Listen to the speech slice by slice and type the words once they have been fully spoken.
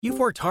You've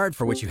worked hard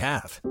for what you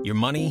have. Your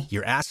money,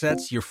 your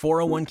assets, your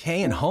 401k,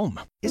 and home.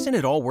 Isn't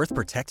it all worth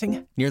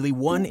protecting? Nearly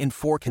 1 in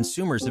 4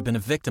 consumers have been a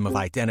victim of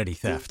identity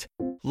theft.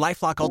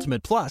 LifeLock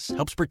Ultimate Plus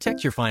helps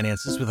protect your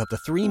finances with up to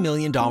 $3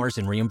 million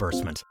in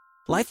reimbursement.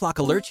 LifeLock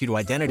alerts you to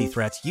identity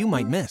threats you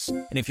might miss.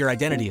 And if your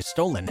identity is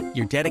stolen,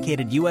 your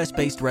dedicated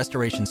U.S.-based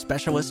restoration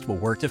specialist will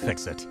work to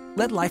fix it.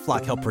 Let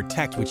LifeLock help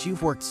protect what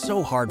you've worked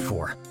so hard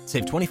for.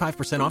 Save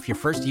 25% off your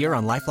first year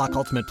on LifeLock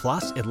Ultimate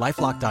Plus at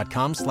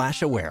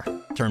LifeLock.com/aware.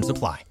 Terms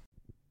apply.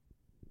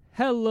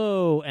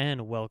 Hello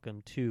and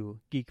welcome to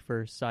Geek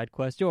First Side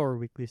Quest, your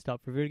weekly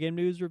stop for video game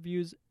news,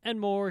 reviews, and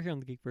more here on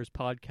the Geek First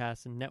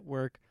Podcast and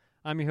Network.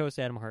 I'm your host,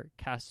 Adam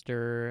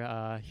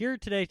Hartcaster, here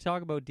today to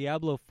talk about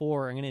Diablo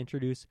 4. I'm going to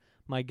introduce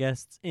my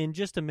guests in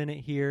just a minute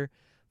here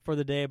for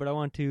the day, but I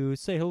want to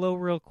say hello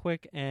real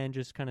quick and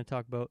just kind of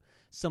talk about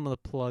some of the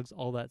plugs,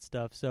 all that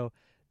stuff. So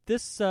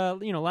this,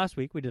 last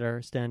week we did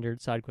our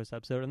standard side quest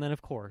episode, and then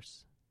of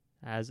course,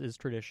 as is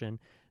tradition,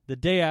 the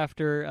day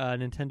after,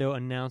 Nintendo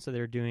announced that they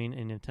were doing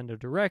a Nintendo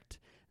Direct,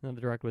 and then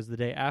the Direct was the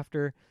day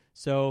after.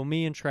 So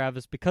me and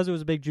Travis, because it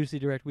was a big juicy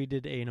Direct, we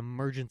did an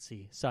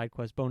emergency side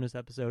quest bonus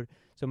episode.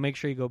 So make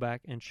sure you go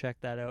back and check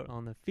that out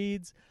on the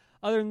feeds.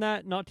 Other than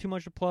that, not too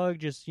much to plug.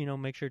 Just,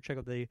 make sure to check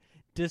out the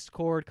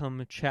Discord.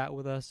 Come chat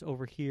with us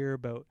over here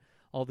about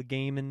all the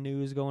gaming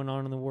news going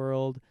on in the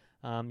world.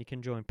 You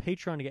can join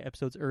Patreon to get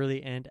episodes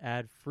early and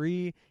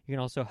ad-free. You can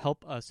also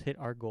help us hit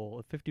our goal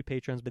of 50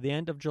 patrons by the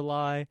end of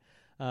July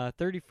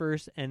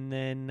 31st, and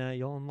then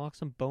you'll unlock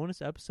some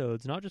bonus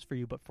episodes, not just for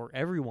you, but for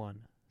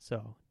everyone.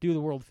 So do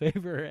the world a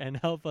favor and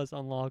help us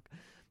unlock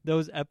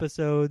those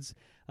episodes.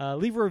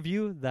 Leave a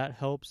review. That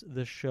helps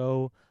the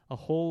show a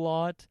whole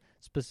lot,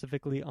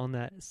 specifically on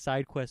that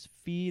side quest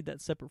feed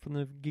that's separate from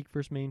the Geek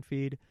First main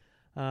feed.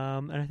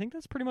 And I think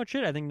that's pretty much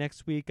it. I think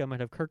next week I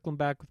might have Kirkland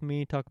back with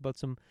me, talk about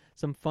some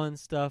fun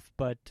stuff.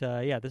 But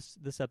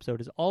this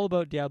episode is all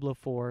about Diablo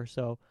 4.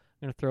 So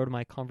I'm going to throw to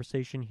my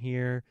conversation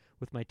here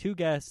with my two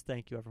guests.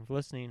 Thank you everyone for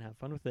listening. Have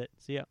fun with it.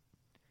 See ya.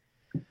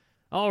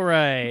 All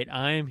right,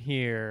 I'm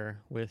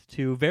here with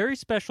two very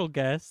special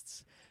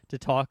guests to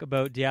talk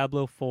about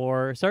Diablo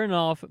 4. Starting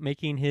off,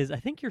 making his, I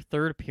think, your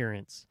third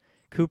appearance.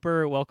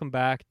 Cooper, welcome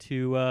back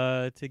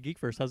to Geek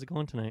First. How's it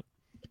going tonight?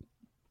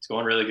 It's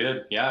going really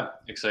good. Yeah,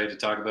 excited to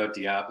talk about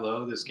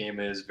Diablo. This game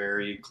is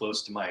very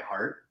close to my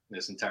heart,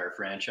 this entire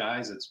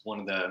franchise. It's one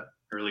of the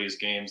earliest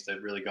games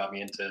that really got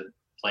me into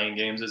playing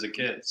games as a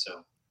kid.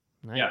 So,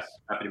 nice. Yeah,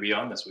 happy to be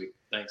on this week.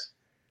 Thanks.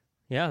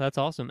 Yeah, that's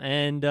awesome.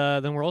 And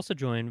then we're also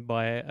joined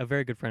by a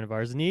very good friend of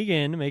ours,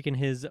 Negan, making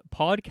his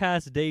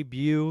podcast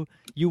debut.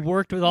 You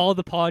worked with all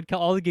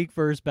the Geek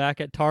First back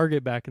at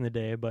Target back in the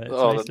day, but it's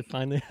nice to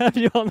finally have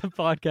you on the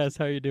podcast.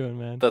 How are you doing,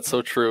 man? That's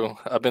so true.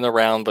 I've been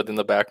around, but in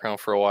the background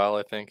for a while,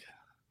 I think.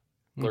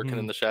 Lurking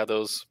in the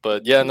shadows.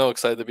 But yeah, no,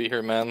 excited to be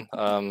here, man.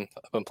 I've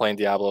been playing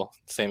Diablo,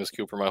 same as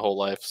Cooper, my whole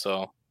life.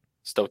 So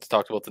stoked to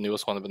talk about the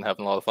newest one. I've been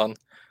having a lot of fun.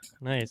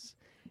 Nice.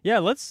 Yeah,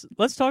 let's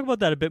talk about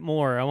that a bit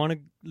more. I want to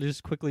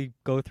just quickly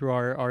go through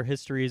our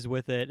histories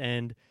with it.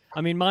 And, I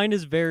mean, mine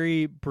is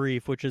very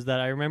brief, which is that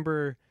I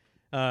remember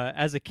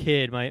as a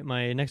kid,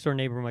 my next-door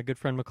neighbor, my good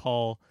friend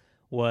McCall,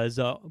 was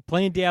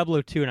playing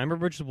Diablo 2. And I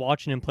remember just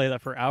watching him play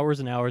that for hours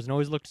and hours and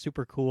always looked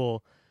super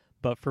cool.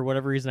 But for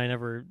whatever reason, I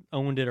never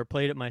owned it or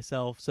played it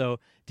myself. So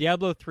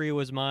Diablo 3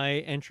 was my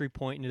entry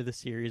point into the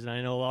series. And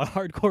I know a lot of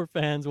hardcore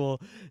fans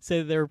will say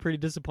that they were pretty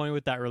disappointed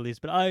with that release.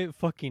 But I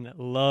fucking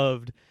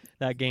loved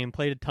that game.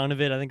 Played a ton of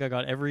it. I think I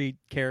got every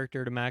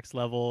character to max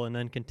level and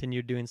then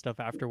continued doing stuff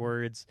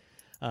afterwards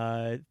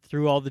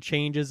through all the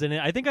changes in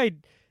it. I think I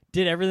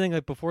did everything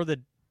like before the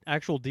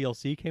actual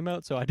DLC came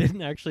out. So I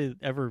didn't actually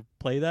ever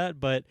play that.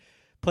 But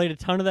played a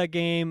ton of that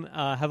game.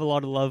 Have a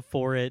lot of love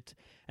for it.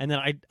 And then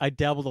I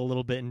dabbled a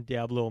little bit in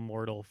Diablo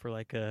Immortal for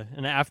like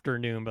an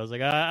afternoon, but I was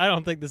like, I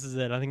don't think this is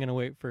it. I think I'm going to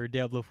wait for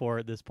Diablo 4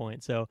 at this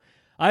point. So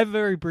I have a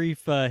very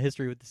brief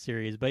history with the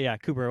series. But yeah,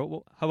 Cooper,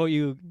 how about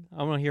you?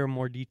 I want to hear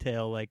more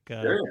detail, like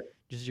sure.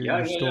 Just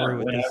your story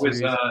with this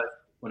series.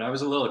 When I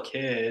was a little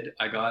kid,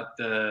 I got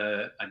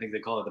I think they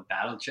call it the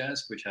Battle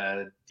Chest, which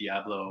had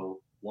Diablo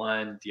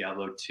 1,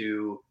 Diablo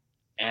 2,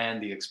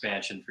 and the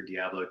expansion for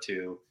Diablo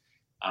 2.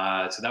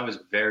 So that was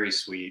very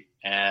sweet.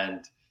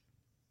 And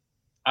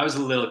I was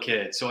a little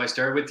kid, so I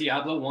started with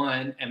Diablo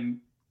 1, and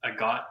I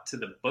got to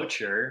the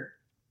Butcher,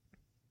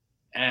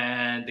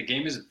 and the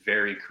game is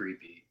very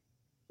creepy,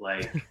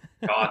 like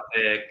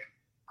gothic,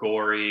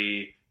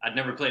 gory. I'd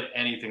never played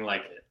anything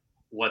like it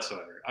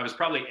whatsoever. I was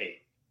probably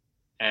 8,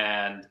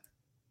 and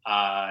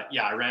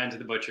I ran to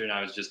the Butcher, and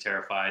I was just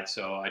terrified,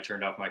 so I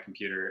turned off my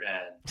computer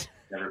and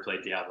never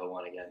played Diablo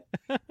 1 again.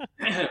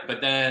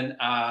 But then,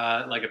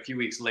 like a few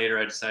weeks later,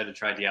 I decided to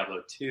try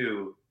Diablo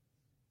 2.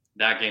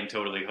 That game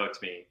totally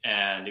hooked me,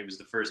 and it was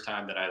the first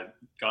time that I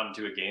got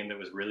into a game that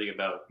was really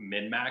about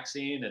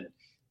min-maxing and,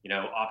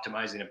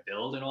 optimizing a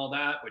build and all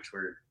that, which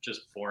were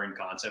just foreign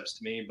concepts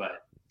to me,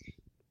 but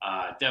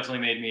definitely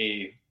made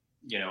me,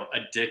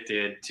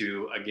 addicted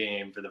to a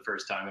game for the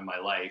first time in my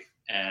life,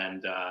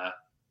 and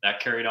that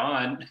carried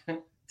on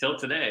till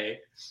today.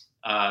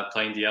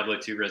 playing Diablo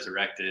 2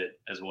 Resurrected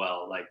as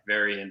well. Like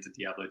very into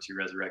Diablo 2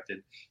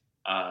 Resurrected.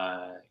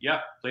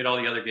 Yeah, played all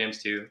the other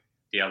games too.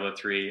 Diablo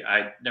 3.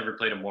 I never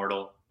played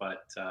Immortal,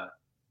 but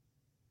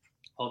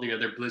all the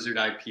other Blizzard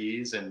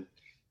IPs, and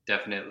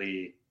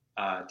definitely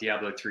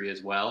Diablo 3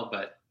 as well.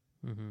 But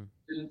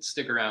didn't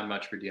stick around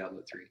much for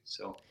Diablo 3.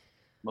 So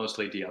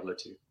mostly Diablo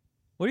 2.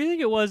 What do you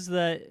think it was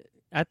that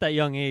at that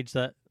young age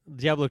that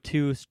Diablo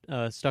 2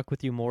 stuck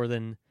with you more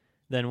than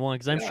 1?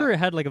 Because I'm sure it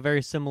had like a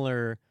very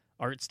similar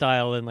art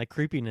style and like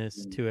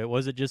creepiness to it.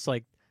 Was it just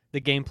like the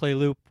gameplay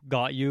loop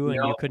got you and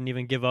you couldn't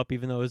even give up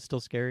even though it was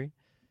still scary?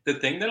 The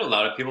thing that a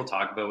lot of people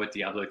talk about with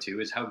Diablo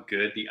 2 is how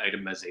good the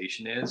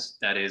itemization is.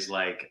 That is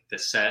like the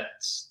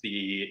sets,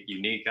 the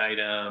unique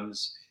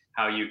items,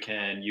 how you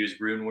can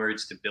use rune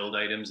words to build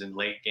items in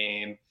late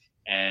game.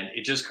 And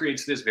it just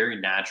creates this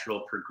very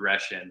natural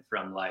progression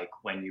from like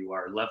when you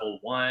are level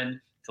 1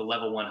 to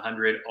level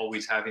 100,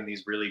 always having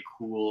these really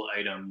cool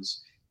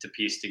items to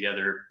piece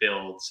together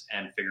builds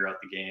and figure out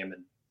the game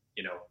and,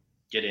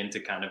 get into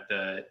kind of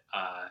the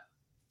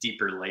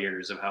deeper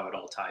layers of how it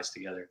all ties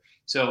together.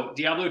 So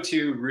Diablo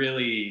 2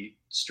 really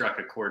struck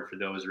a chord for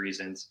those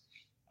reasons.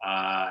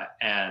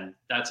 And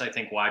that's, I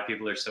think, why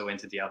people are so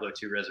into Diablo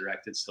 2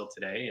 Resurrected still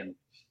today. And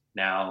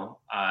now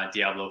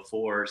Diablo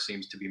 4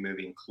 seems to be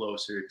moving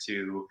closer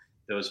to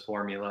those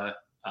formula.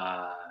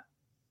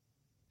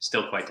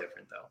 Still quite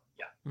different, though.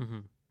 Yeah.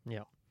 Mm-hmm.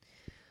 Yeah.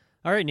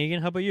 All right,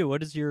 Negan, how about you?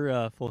 What is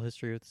your full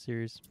history with the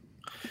series?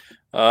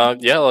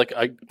 Yeah, like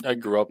I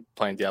grew up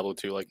playing Diablo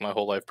 2 like my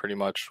whole life pretty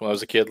much. When I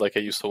was a kid, like I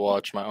used to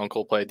watch my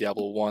uncle play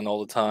Diablo 1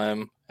 all the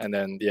time. And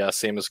then, yeah,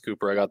 same as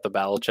Cooper, I got the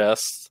battle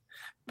chest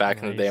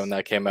back in the day when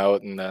that came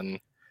out. And then,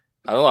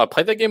 I don't know, I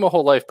played that game my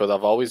whole life, but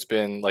I've always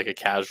been like a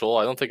casual.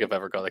 I don't think I've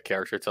ever got a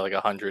character to like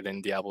 100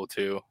 in Diablo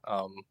 2.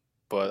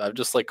 But I've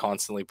just like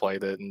constantly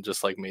played it and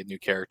just like made new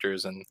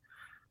characters and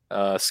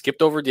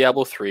skipped over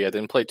Diablo 3. I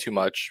didn't play too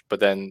much, but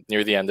then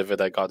near the end of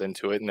it, I got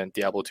into it. And then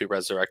Diablo 2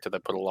 Resurrected, I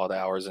put a lot of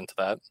hours into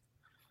that.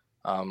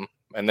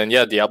 And then,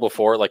 yeah, Diablo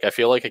 4, like I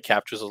feel like it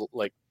captures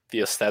like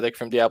the aesthetic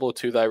from Diablo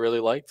 2 that I really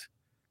liked.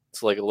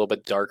 It's like a little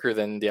bit darker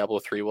than Diablo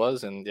 3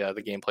 was. And yeah,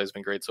 the gameplay's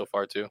been great so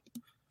far too.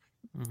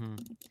 Mm-hmm.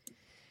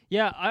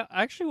 Yeah, I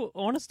actually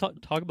want to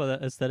talk about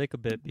that aesthetic a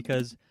bit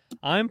because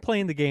I'm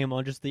playing the game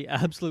on just the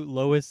absolute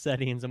lowest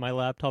settings and my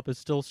laptop is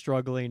still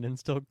struggling and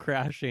still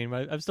crashing.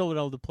 I've still been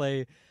able to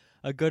play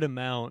a good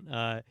amount.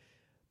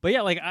 But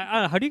yeah, like,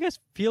 how do you guys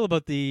feel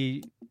about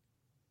I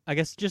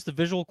guess just the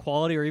visual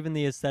quality or even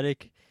the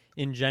aesthetic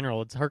in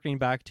general? It's harkening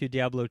back to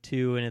Diablo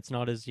 2 and it's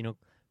not as,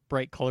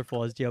 bright,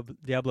 colorful as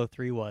Diablo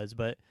 3 was.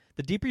 But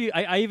the deeper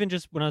I even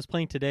just, when I was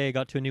playing today, I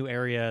got to a new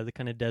area, the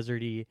kind of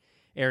deserty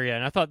area,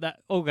 and I thought that,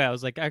 I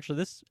was like, actually,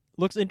 this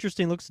looks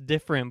interesting, looks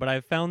different, but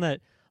I've found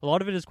that a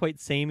lot of it is quite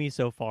samey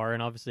so far,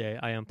 and obviously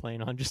I am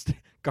playing on just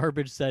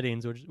garbage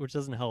settings, which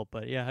doesn't help.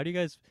 But yeah, how do you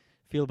guys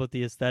feel about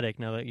the aesthetic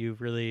now that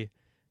you've really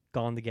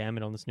gone the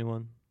gamut on this new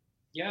one?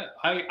 Yeah,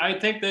 I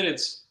think that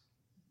it's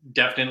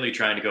definitely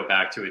trying to go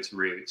back to its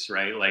roots,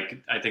 right?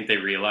 Like, I think they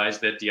realized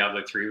that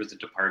Diablo 3 was a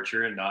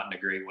departure and not in a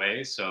great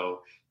way.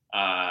 So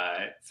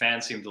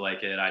fans seem to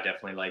like it. I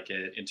definitely like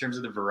it. In terms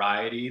of the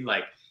variety,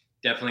 like,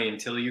 definitely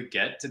until you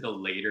get to the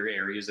later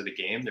areas of the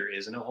game, there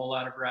isn't a whole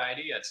lot of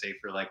variety. I'd say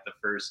for like the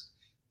first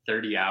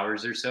 30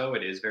 hours or so,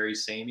 it is very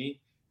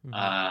samey.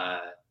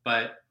 Mm-hmm.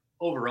 But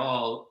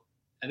overall,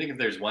 I think if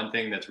there's one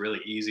thing that's really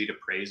easy to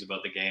praise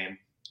about the game,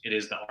 it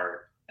is the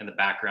art and the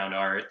background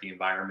art, the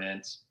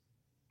environments,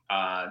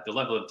 the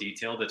level of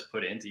detail that's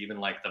put into even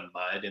like the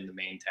mud in the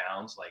main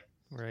towns. Like,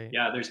 right.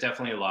 Yeah, there's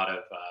definitely a lot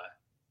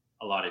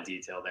of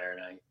detail there.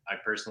 And I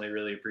personally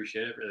really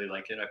appreciate it, really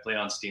like it. I play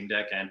on Steam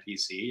Deck and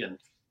PC, and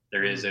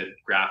there is a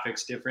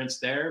graphics difference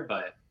there,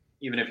 but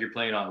even if you're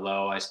playing on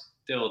low, I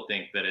still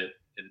think that it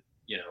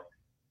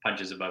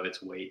punches above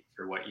its weight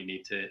for what you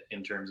need to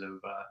in terms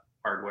of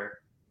hardware.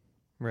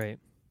 Right.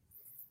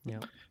 Yeah.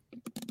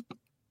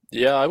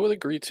 Yeah, I would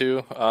agree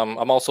too.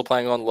 I'm also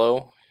playing on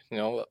low,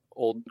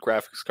 old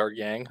graphics card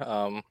gang.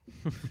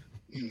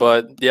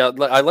 But yeah,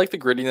 I like the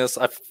grittiness.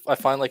 I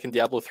find like in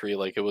Diablo 3,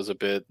 like it was a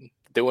bit,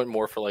 they went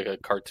more for like a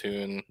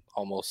cartoon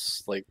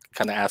almost like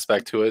kind of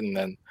aspect to it, and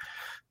then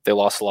they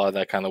lost a lot of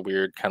that kind of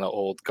weird, kind of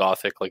old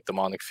gothic, like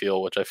demonic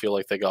feel, which I feel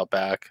like they got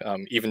back.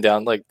 Even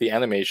down like the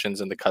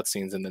animations and the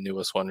cutscenes in the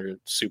newest one are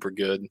super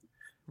good.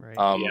 Right.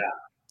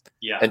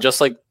 Yeah. And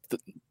just like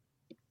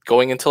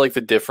going into like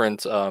the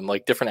different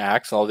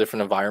acts and all the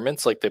different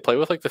environments, like they play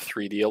with like the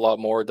 3D a lot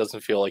more. It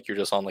doesn't feel like you're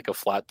just on like a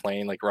flat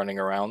plane, like running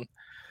around.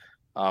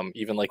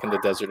 Even like in the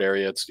desert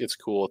area, it's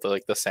cool with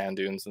like the sand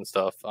dunes and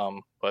stuff.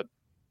 But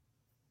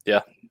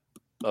yeah.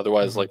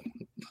 Otherwise, like,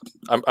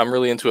 I'm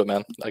really into it,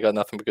 man. I got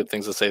nothing but good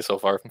things to say so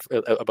far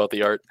about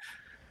the art.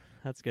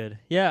 That's good.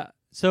 Yeah.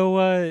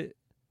 So,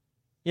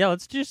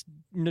 let's just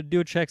do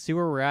a check, see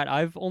where we're at.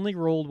 I've only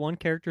rolled one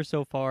character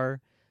so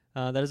far.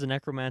 That is a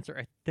necromancer.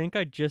 I think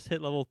I just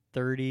hit level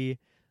 30.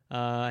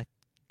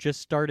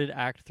 Just started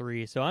Act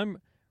 3, so I'm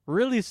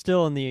really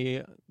still in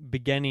the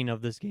beginning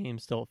of this game.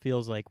 Still, it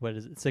feels like, what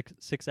is it,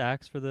 six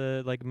acts for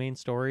the like main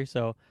story.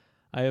 So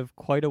I have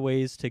quite a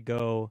ways to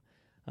go.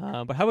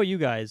 But how about you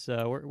guys?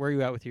 Where are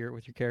you at with your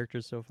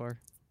characters so far?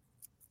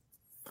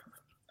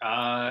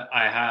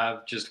 I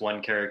have just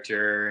one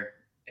character.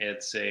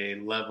 It's a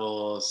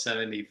level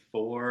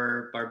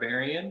 74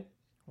 barbarian.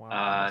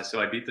 Wow.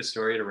 So I beat the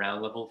story at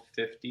around level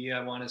 50,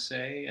 I want to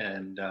say.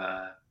 And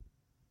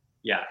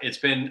yeah, it's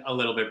been a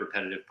little bit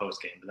repetitive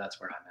post game, but that's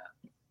where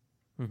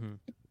I'm at. Mm-hmm.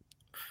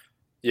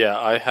 Yeah,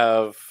 I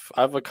have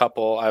a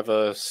couple. I have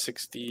a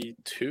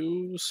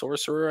 62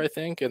 sorcerer, I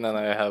think, and then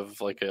I have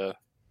like a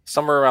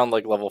somewhere around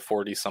like level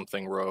 40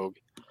 something rogue.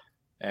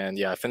 And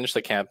yeah, I finished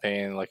the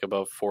campaign like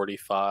about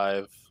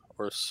 45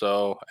 or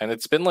so. And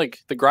it's been like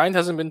the grind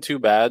hasn't been too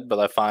bad, but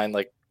I find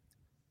like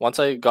once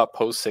I got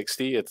post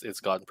 60, it's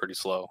gotten pretty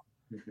slow.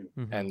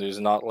 Mm-hmm. Mm-hmm. And there's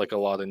not like a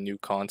lot of new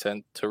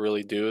content to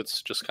really do.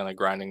 It's just kind of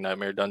grinding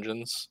nightmare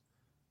dungeons.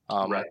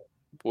 Right.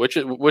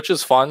 Which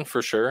is fun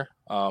for sure.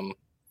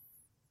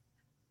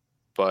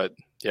 But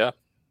yeah,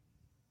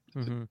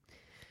 Mm-hmm.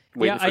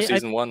 waiting for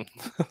season 1.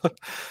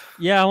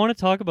 Yeah, I want to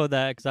talk about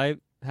that because I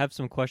have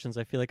some questions.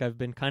 I feel like I've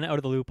been kind of out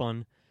of the loop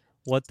on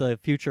what the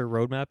future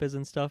roadmap is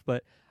and stuff.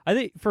 But I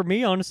think for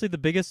me, honestly, the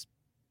biggest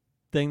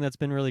thing that's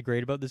been really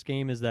great about this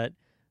game is that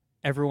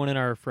everyone in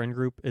our friend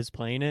group is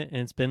playing it,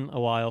 and it's been a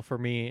while for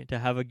me to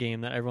have a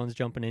game that everyone's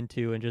jumping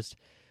into and just,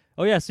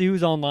 oh yeah, see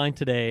who's online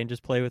today and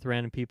just play with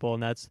random people,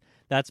 and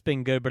that's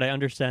been good. But I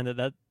understand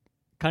that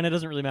kind of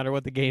doesn't really matter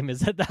what the game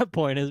is at that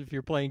point. As if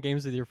you're playing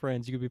games with your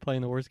friends, you could be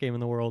playing the worst game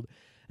in the world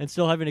and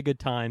still having a good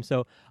time.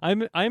 So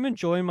I'm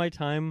enjoying my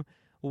time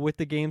with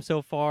the game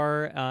so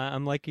far.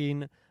 I'm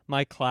liking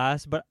my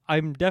class, but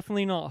I'm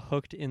definitely not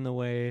hooked in the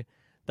way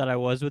that I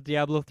was with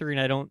Diablo 3,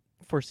 and I don't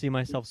foresee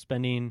myself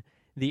spending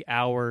the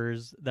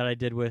hours that I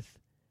did with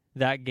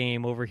that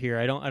game over here.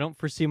 I don't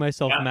foresee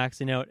myself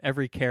maxing out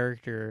every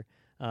character.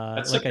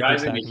 That's like I did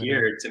surprising back to in the day.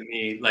 hear to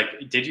me.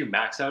 Like, did you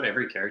max out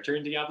every character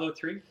in Diablo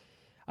 3?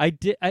 I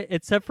did,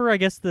 except for I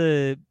guess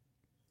the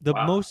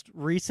Wow. most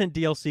recent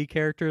DLC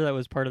character that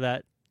was part of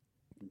that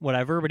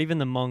whatever. But even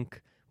the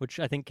monk, which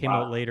I think came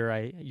out later,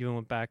 I even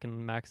went back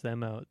and maxed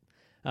them out.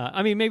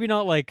 I mean, maybe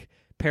not like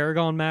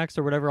Paragon Max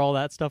or whatever all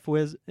that stuff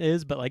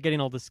is, but like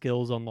getting all the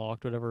skills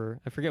unlocked, whatever.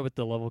 I forget what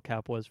the level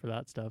cap was for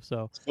that stuff.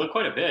 So Well,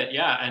 quite a bit,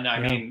 yeah. And I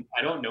mean,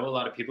 I don't know a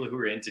lot of people who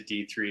are into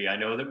D3. I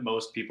know that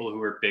most people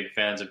who are big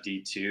fans of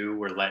D2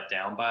 were let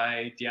down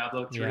by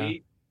Diablo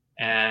 3.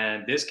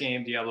 And this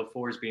game, Diablo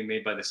 4, is being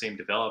made by the same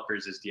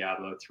developers as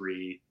Diablo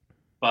 3,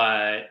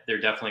 but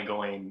they're definitely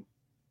going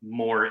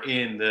more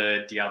in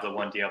the Diablo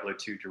 1, Diablo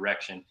 2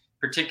 direction,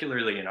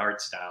 particularly in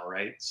art style,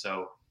 right?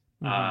 So,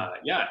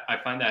 yeah, I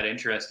find that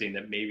interesting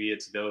that maybe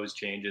it's those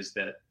changes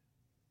that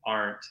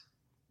aren't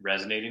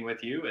resonating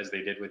with you as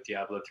they did with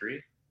Diablo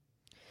 3.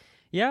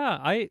 Yeah,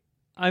 I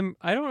don't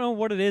know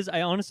what it is.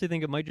 I honestly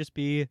think it might just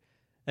be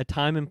a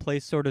time and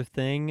place sort of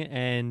thing,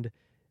 and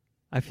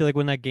I feel like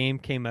when that game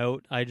came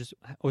out, I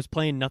was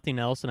playing nothing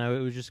else, and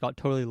I just got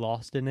totally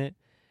lost in it.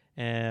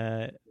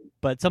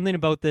 But something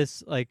about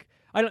this, like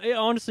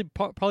honestly,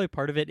 probably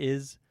part of it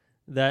is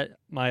that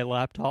my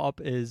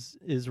laptop is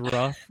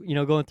rough,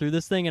 going through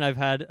this thing, and I've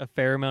had a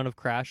fair amount of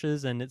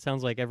crashes, and it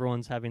sounds like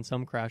everyone's having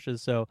some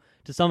crashes. So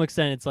to some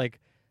extent, it's like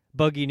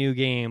buggy new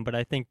game, but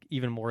I think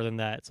even more than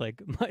that, it's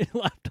like my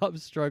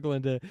laptop's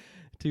struggling to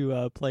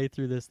play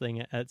through this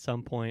thing at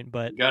some point.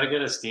 But you got to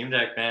get a Steam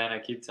Deck, man. I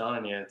keep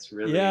telling you, it's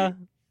really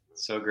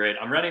so great.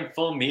 I'm running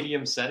full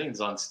medium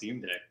settings on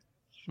Steam Deck.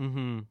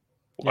 Mm-hmm.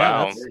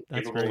 Wow, yeah,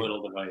 that's capable great.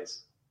 Little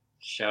device.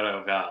 Shout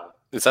out Valve.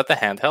 Is that the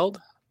handheld?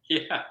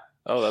 Yeah.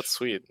 Oh, that's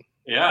sweet.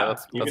 Yeah,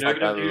 that's you can not hook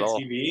it up bad to at your all.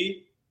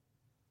 TV.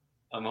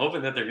 I'm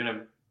hoping that they're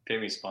gonna pay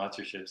me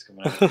sponsorships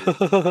coming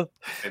out.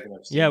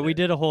 Yeah, we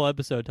did a whole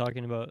episode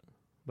talking about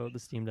the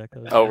Steam Deck.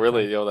 Oh,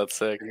 really? Yo, that's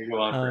sick. You go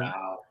on for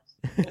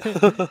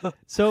hours.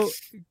 So,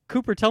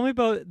 Cooper, tell me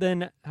about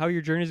then how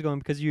your journey is going,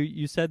 because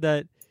you said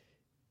that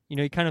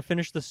you kind of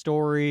finished the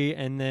story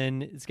and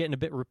then it's getting a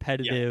bit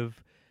repetitive.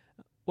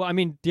 Yeah. Well, I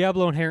mean,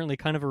 Diablo inherently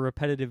kind of a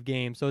repetitive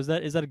game. So is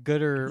that a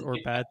good or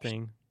bad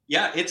thing?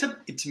 Yeah,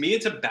 to me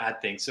it's a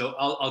bad thing. So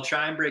I'll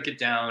try and break it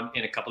down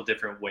in a couple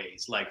different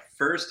ways. Like,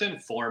 first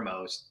and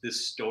foremost, the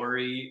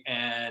story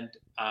and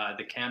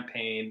the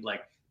campaign,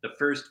 like the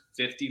first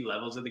 50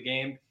 levels of the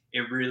game,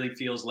 it really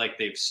feels like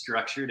they've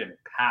structured and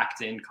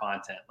packed in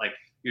content. Like,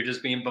 you're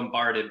just being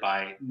bombarded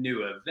by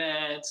new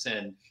events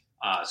and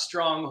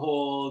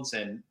strongholds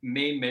and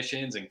main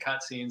missions and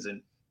cutscenes,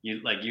 and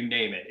you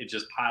name it, it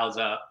just piles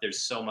up.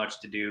 There's so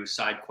much to do,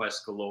 side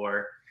quests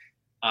galore.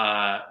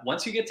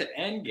 Once you get to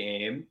end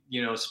game,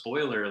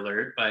 spoiler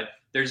alert, but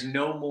there's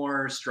no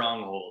more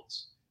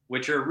strongholds,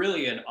 which are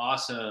really an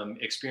awesome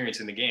experience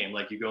in the game.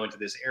 Like, you go into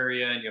this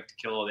area and you have to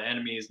kill all the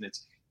enemies, and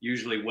it's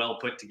usually well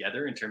put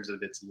together in terms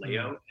of its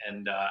layout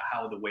and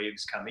how the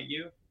waves come at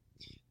you.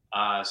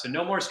 So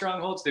no more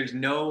strongholds. There's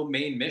no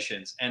main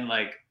missions, and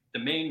like the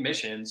main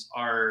missions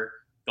are,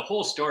 the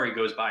whole story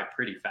goes by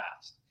pretty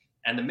fast,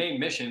 and the main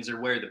missions are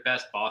where the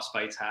best boss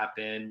fights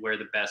happen, where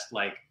the best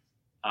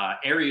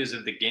areas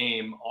of the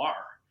game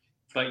are.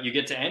 But you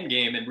get to end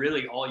game, and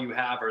really all you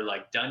have are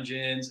like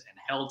dungeons and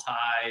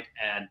Helltide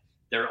and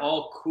they're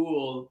all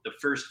cool the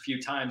first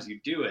few times you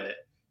do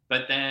it,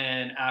 but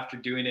then after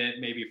doing it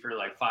maybe for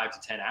like 5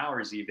 to 10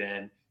 hours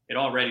even, it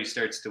already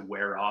starts to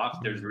wear off.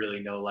 There's really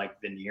no like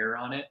veneer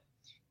on it.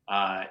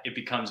 It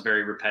becomes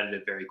very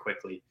repetitive very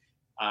quickly.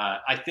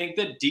 I think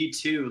that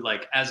D2,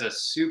 like as a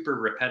super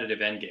repetitive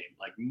endgame,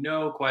 like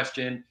no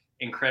question,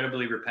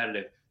 incredibly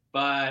repetitive.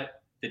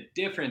 But the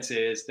difference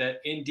is that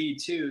in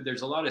D2,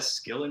 there's a lot of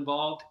skill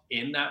involved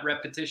in that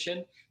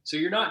repetition. So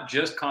you're not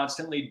just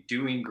constantly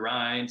doing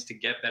grinds to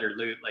get better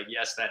loot. Like,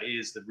 yes, that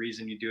is the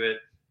reason you do it,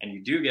 and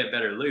you do get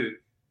better loot.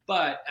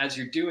 But as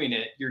you're doing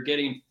it, you're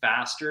getting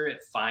faster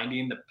at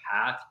finding the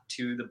path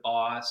to the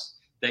boss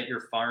that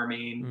you're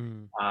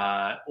farming,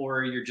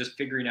 or you're just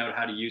figuring out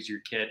how to use your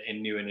kit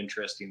in new and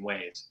interesting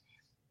ways.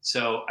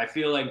 So I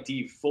feel like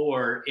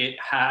D4, it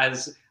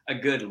has a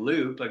good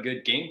loop, a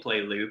good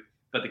gameplay loop,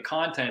 but the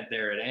content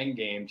there at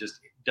endgame just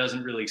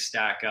doesn't really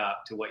stack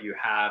up to what you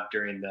have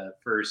during the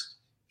first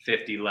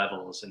 50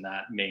 levels in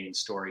that main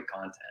story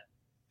content.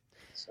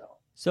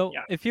 So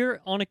yeah. If you're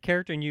on a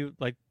character and you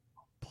like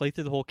play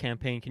through the whole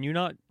campaign, can you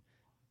not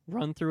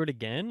run through it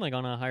again, like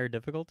on a higher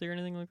difficulty or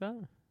anything like that?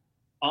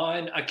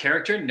 On a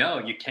character, no,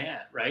 you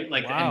can't, right?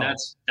 Like, wow. And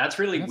that's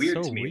really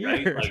weird to me,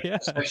 weird. right? Like, yeah.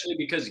 Especially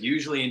because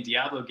usually in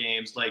Diablo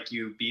games, like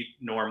you beat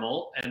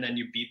normal and then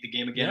you beat the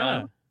game again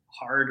on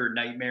hard or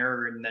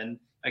nightmare, and then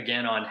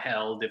again on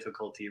hell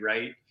difficulty,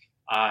 right?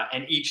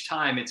 And each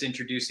time it's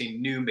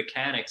introducing new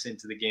mechanics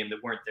into the game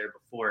that weren't there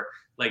before.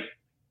 Like,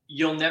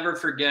 you'll never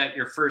forget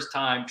your first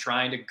time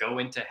trying to go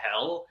into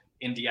hell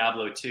in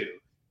Diablo 2,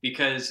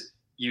 because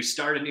you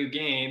start a new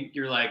game,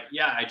 you're like,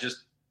 yeah, I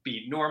just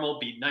beat normal,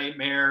 beat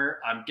nightmare,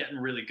 I'm getting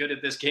really good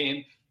at this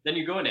game. Then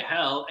you go into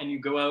hell and you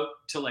go out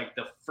to like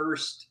the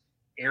first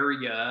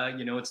area,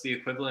 you know, it's the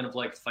equivalent of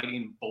like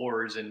fighting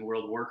boars in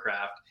World of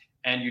Warcraft,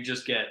 and you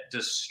just get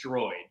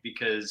destroyed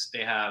because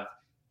they have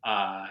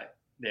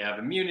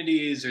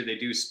immunities, or they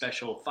do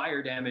special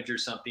fire damage or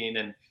something,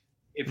 and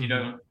if you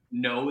don't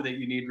know that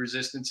you need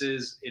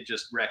resistances, it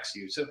just wrecks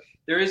you. So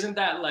there isn't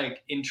that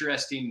like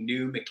interesting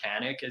new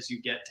mechanic as you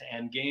get to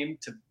end game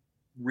to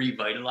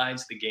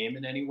revitalize the game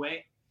in any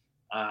way.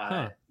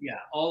 Yeah,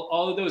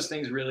 all of those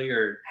things really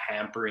are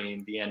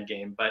hampering the end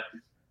game, but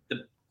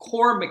the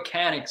core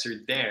mechanics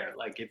are there.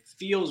 Like, it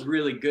feels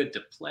really good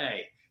to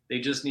play. They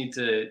just need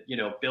to, you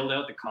know, build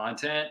out the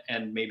content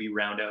and maybe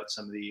round out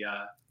some of the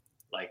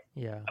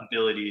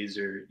abilities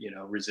or, you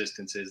know,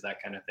 resistances,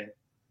 that kind of thing.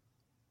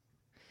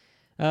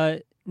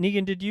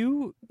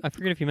 Negan, I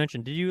forget if you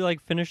mentioned, did you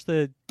like finish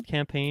the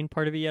campaign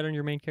part of it yet on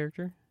your main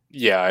character?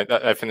 Yeah,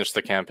 I finished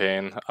the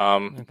campaign,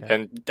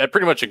 and I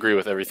pretty much agree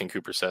with everything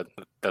Cooper said.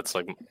 That's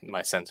like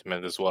my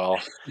sentiment as well.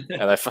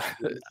 And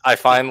I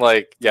find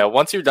like, yeah,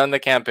 once you're done the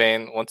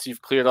campaign, once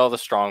you've cleared all the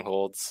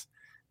strongholds,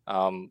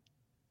 all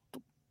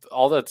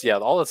that's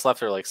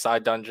left are like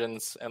side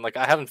dungeons, and like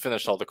I haven't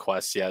finished all the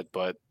quests yet,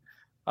 but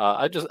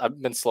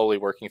I've been slowly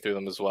working through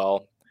them as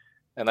well.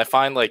 And I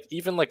find like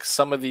even like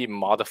some of the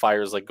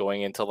modifiers, like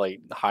going into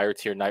like higher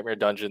tier nightmare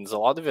dungeons, a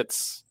lot of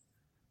it's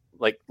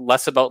like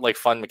less about like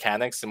fun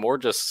mechanics and more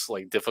just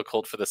like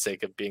difficult for the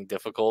sake of being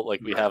difficult. Like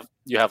you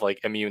have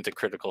like immune to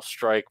critical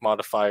strike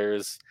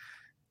modifiers.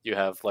 You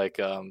have like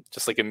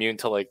just like immune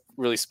to like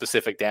really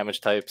specific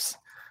damage types.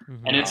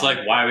 And it's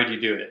like, why would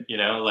you do it? You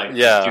know, like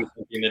do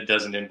something that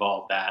doesn't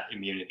involve that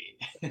immunity.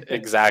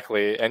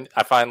 Exactly. And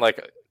I find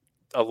like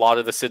a lot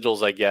of the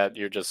sigils I get,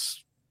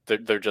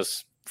 they're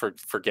just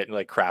for getting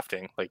like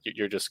crafting. Like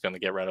you're just going to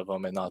get rid of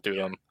them and not do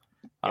them.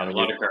 A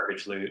lot of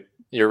garbage loot.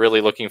 You're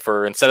really looking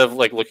for, instead of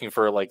like looking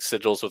for like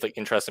sigils with like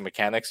interesting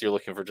mechanics, you're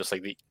looking for just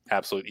like the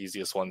absolute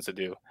easiest ones to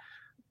do.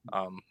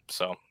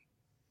 So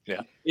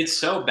yeah, it's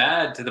so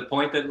bad to the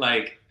point that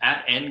like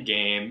at end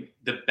game,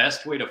 the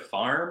best way to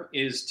farm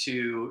is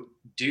to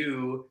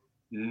do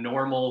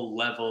normal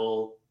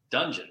level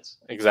dungeons.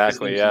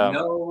 Exactly.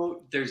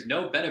 There's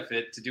no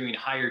benefit to doing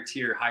higher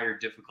tier, higher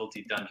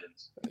difficulty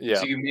dungeons. Yeah.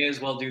 So you may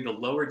as well do the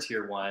lower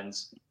tier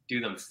ones, do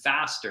them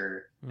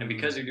faster, and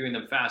because you're doing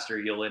them faster,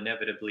 you'll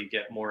inevitably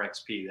get more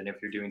XP than if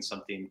you're doing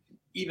something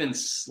even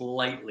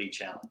slightly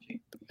challenging.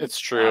 It's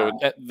true.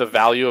 The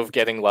value of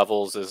getting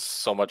levels is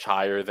so much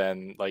higher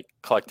than like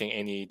collecting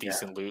any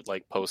decent loot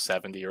like post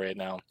 70 right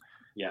now.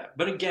 Yeah,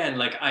 but again,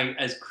 like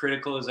as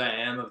critical as I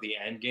am of the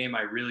end game,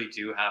 I really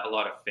do have a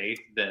lot of faith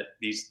that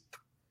these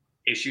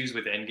issues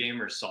with end game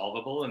are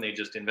solvable, and they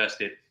just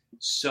invested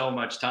so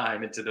much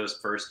time into those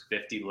first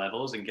 50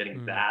 levels and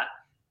getting that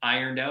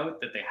ironed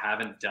out that they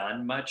haven't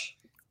done much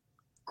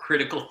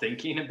critical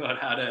thinking about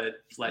how to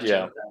flesh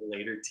out that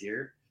later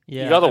tier.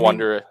 Yeah, you gotta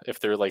wonder if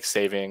they're like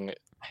saving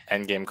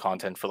end game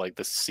content for like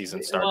the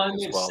season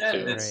starting as well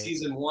too. That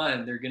season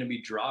 1 they're going to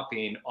be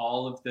dropping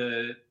all of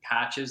the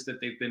patches that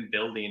they've been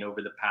building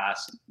over the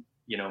past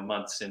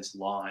months since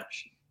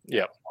launch.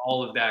 Yeah,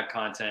 all of that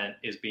content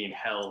is being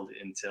held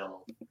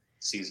until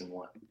season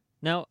 1.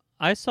 Now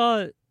I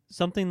saw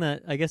something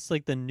that I guess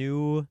like the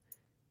new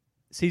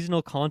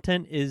seasonal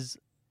content is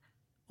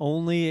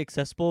only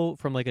accessible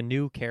from like a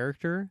new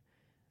character.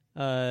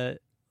 You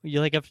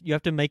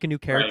have to make a new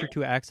character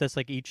to access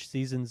like each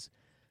season's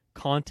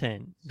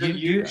content. So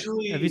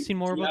usually Have you seen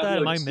more about that?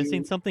 Diablo Am I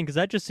missing 2 something? Because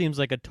that just seems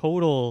like a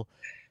total,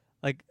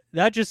 like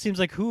that just seems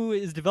like who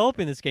is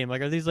developing this game?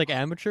 Like, are these like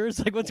amateurs?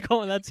 Like, what's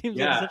going? That seems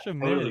like Yeah, such a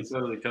totally, miss.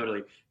 totally,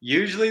 totally.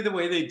 Usually, the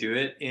way they do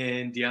it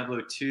in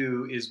Diablo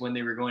 2 is when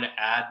they were going to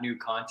add new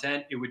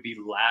content, it would be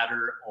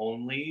ladder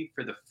only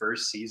for the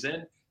first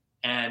season,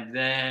 and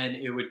then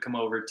it would come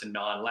over to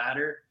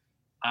non-ladder.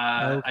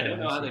 I Okay, don't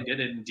I know how they see. did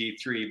it in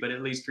D3, but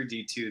at least for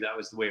D2, that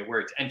was the way it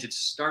worked. And to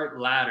start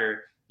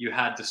ladder, you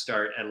had to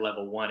start at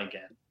level 1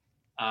 again.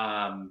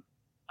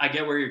 I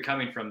get where you're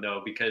coming from,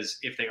 though, because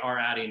if they are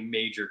adding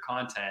major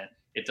content,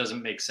 it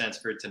doesn't make sense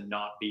for it to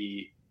not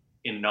be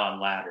in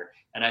non-ladder.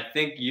 And I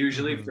think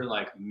usually Hmm. for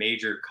like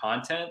major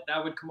content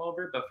that would come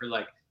over, but for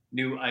like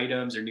new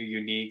items or new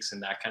uniques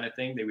and that kind of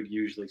thing, they would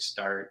usually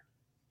start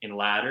in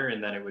ladder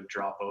and then it would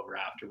drop over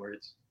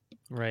afterwards.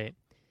 Right.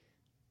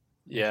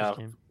 Yeah,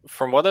 Interesting.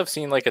 from what I've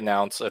seen, like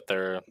announced at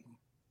they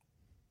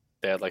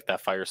had like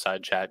that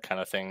fireside chat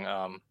kind of thing.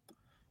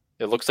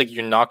 It looks like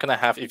you're not gonna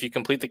have if you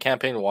complete the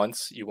campaign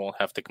once, you won't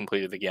have to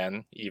complete it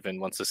again, even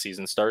once the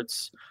season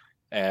starts.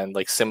 And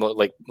like similar,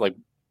 like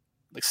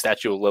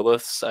Statue of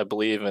Lilith's, I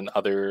believe, and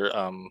other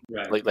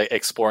Right. like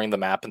exploring the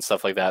map and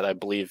stuff like that. I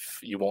believe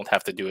you won't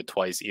have to do it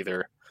twice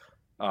either.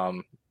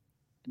 Um,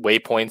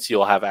 Waypoints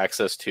you'll have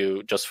access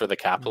to just for the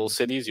capital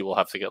cities. You will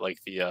have to get like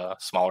the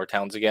smaller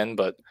towns again,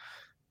 but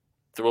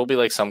there will be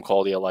like some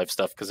quality of life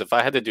stuff. Because if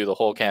I had to do the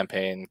whole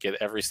campaign, get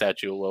every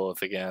Statue of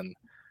Lilith again,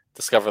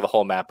 discover the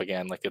whole map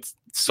again, like it's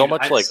so Dude,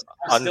 much like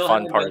I still unfun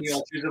haven't done the parts.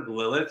 altars of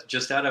Lilith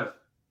just out of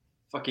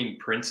fucking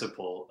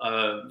principle.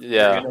 They're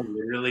Yeah, gonna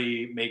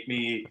literally make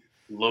me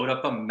load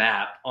up a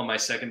map on my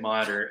second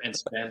monitor and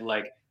spend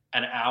like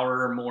an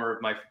hour or more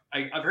of my.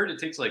 I've heard it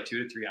takes like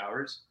 2 to 3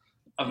 hours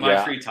of my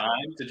yeah. free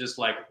time to just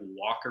like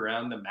walk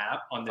around the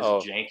map on this Oh,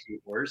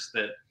 janky horse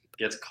that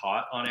gets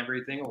caught on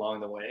everything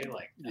along the way.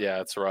 Like, yeah.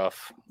 It's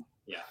rough.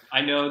 yeah,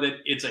 I know that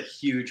it's a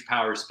huge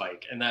power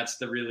spike, and that's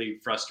the really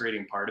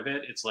frustrating part of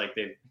it. It's like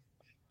they've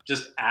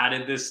just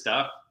added this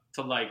stuff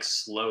to like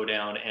slow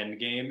down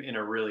Endgame in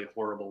a really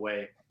horrible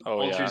way.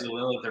 Oh yeah. Altars of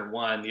Lilith are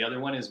one. The other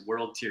one is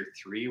World Tier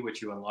 3,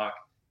 which you unlock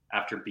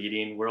after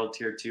beating World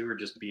Tier 2 or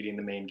just beating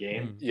the main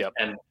game. Yep.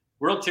 And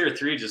World Tier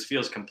 3 just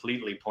feels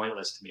completely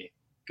pointless to me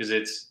because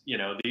it's,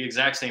 the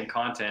exact same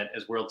content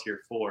as World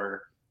Tier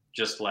 4,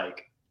 just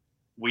like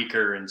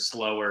weaker and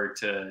slower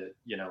to,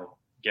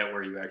 get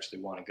where you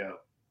actually want to go.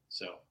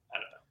 So I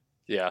don't know.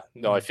 Yeah,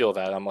 no, I feel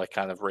that. I'm like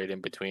kind of right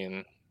in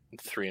between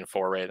 3 and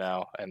 4 right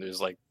now, and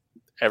there's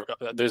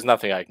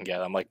nothing I can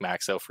get. I'm like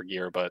max out for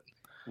gear, but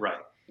Right.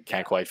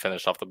 can't quite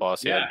finish off the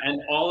boss yet. Yeah,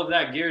 and all of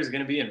that gear is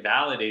going to be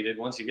invalidated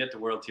once you get to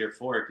World Tier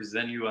 4 because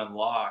then you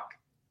unlock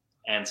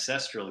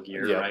ancestral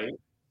gear, Yep, right? So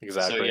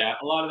exactly. yeah,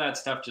 a lot of that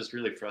stuff just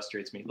really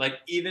frustrates me. Like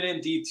even in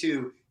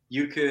D2,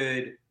 you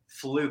could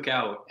fluke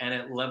out and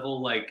at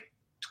level like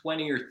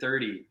 20 or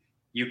 30,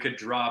 you could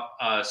drop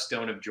a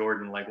Stone of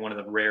Jordan, like one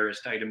of the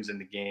rarest items in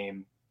the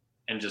game,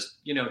 and just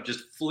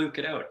fluke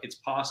it out. It's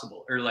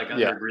possible. Or like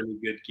Yeah, other really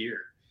good gear.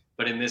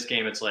 But in this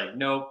game, it's like,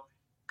 nope,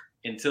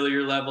 until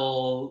you're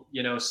level,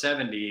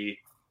 70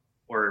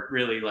 or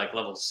really like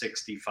level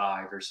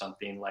 65 or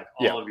something, like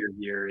yeah, all of your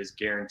gear is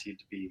guaranteed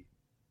to be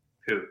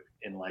poop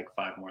in like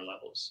 5 more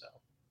levels. So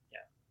yeah,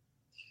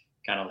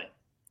 kind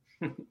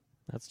of lame.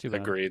 That's too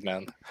bad. agreed,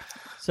 man.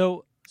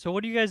 So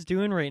what are you guys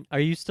doing right? Are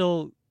you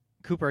still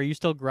Cooper? Are you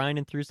still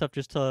grinding through stuff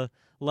just to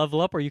level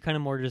up, or are you kind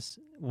of more just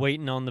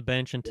waiting on the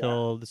bench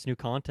until this new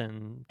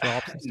content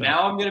drops and stuff?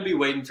 Now I'm gonna be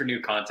waiting for new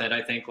content.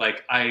 I think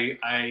like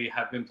I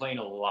have been playing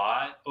a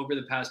lot over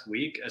the past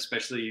week,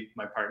 especially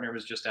my partner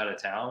was just out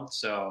of town,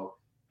 so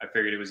I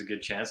figured it was a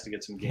good chance to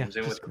get some games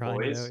in with just the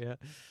grind it boys. out, yeah.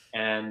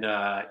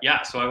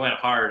 And so I went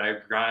hard. I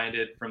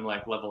grinded from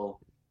like level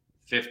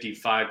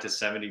 55 to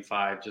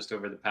 75 just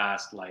over the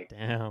past like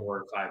Damn. 4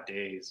 or 5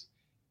 days,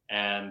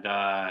 and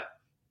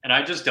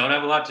I just don't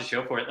have a lot to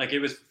show for it. Like it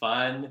was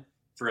fun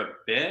for a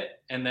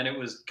bit, and then it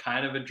was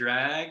kind of a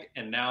drag,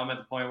 and now I'm at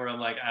the point where I'm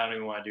like, I don't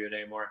even want to do it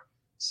anymore.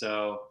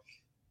 So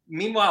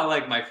meanwhile,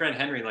 like my friend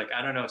Henry, like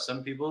I don't know,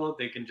 some people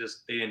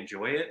they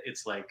enjoy it.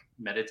 It's like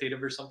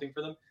meditative or something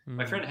for them.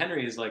 My friend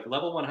Henry is like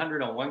level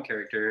 100 on one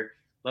character,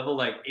 level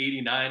like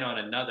 89 on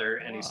another,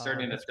 and he's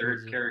starting a third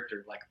crazy.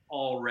 character like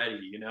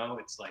already.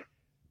 It's like,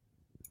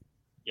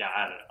 yeah,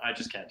 I don't know. I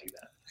just can't do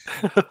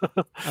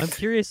that. I'm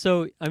curious.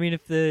 So, I mean,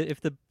 if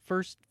the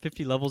first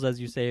 50 levels, as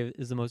you say,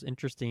 is the most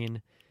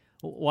interesting,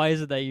 why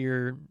is it that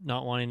you're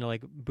not wanting to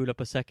like boot up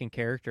a second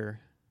character?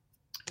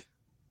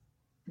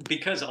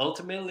 Because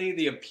ultimately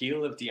the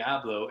appeal of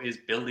Diablo is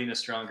building a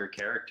stronger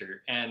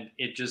character, and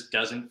it just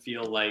doesn't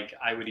feel like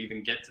I would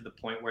even get to the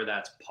point where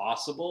that's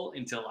possible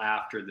until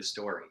after the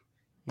story,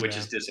 which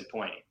is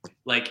disappointing.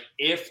 Like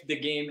if the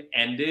game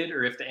ended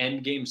or if the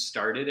end game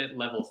started at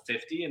level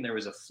 50 and there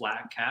was a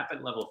flat cap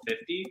at level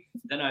 50,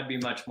 then I'd be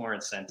much more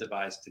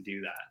incentivized to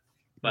do that.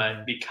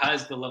 But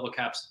because the level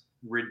cap's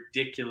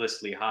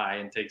ridiculously high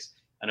and takes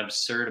an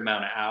absurd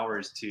amount of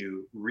hours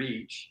to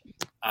reach,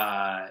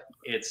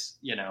 it's,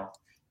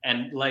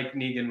 and like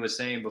Negan was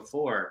saying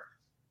before,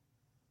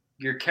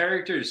 your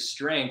character's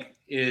strength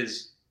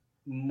is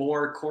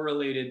more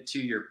correlated to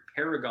your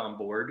Paragon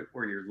board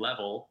or your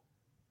level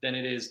than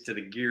it is to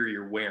the gear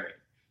you're wearing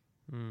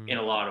in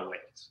a lot of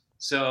ways.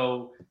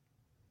 So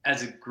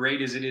as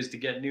great as it is to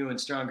get new and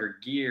stronger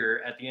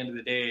gear, at the end of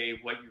the day,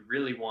 what you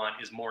really want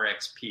is more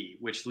XP,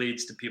 which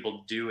leads to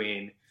people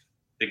doing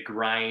the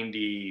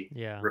grindy,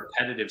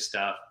 repetitive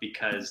stuff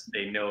because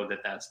they know that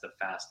that's the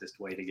fastest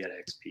way to get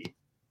XP.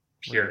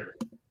 Purely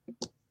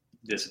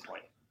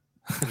disappointing.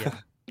 Yeah.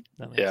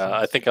 Yeah,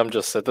 I think I'm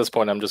just at this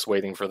point. I'm just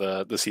waiting for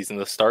the season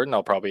to start, and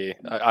I'll probably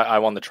I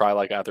want to try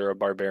like either a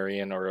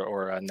barbarian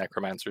or a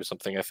necromancer or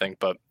something. I think,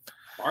 but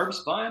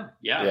Barb's fun.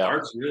 Yeah,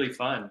 Barb's really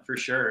fun for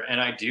sure.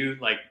 And I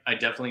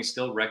definitely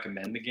still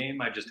recommend the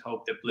game. I just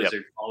hope that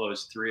Blizzard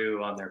follows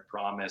through on their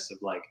promise of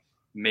like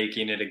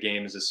making it a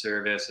game as a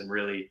service and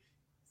really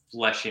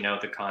fleshing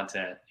out the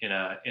content in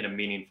a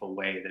meaningful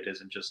way that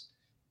isn't just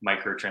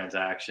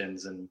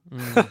microtransactions and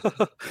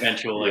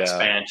eventual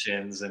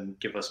expansions and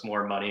give us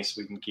more money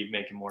so we can keep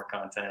making more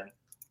content.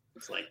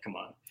 It's like, come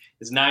on,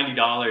 it's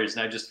 $90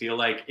 and I just feel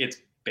like it's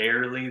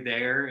barely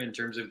there in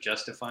terms of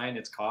justifying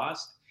its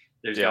cost.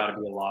 There's got to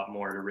be a lot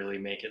more to really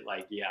make it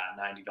like,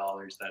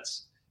 $90,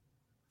 that's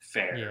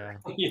fair.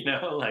 You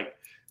know, like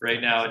right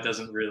now it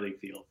doesn't really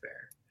feel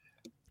fair.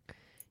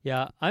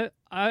 Yeah,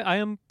 I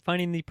am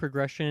finding the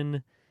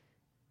progression,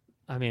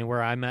 I mean,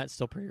 where I'm at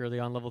still pretty early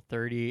on, level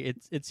 30.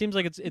 It seems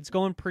like it's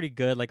going pretty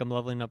good. Like I'm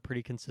leveling up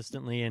pretty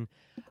consistently, and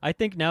I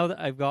think now that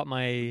I've got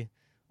my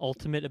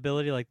ultimate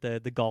ability, like the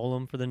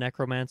golem for the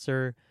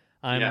necromancer,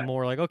 I'm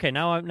more like, okay,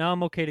 now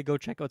I'm okay to go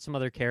check out some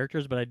other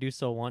characters, but I do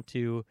still want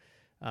to,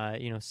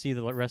 see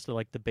the rest of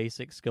like the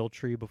basic skill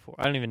tree before.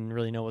 I don't even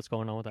really know what's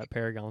going on with that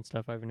Paragon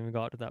stuff. I haven't even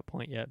got to that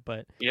point yet,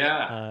 but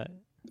I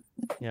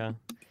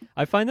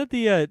find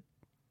that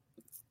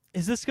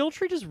is the skill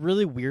tree just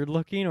really weird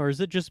looking, or is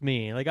it just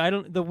me? Like, I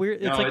don't. The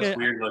weird. It's like it's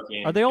weird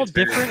looking. Are they all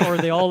different, or are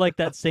they all like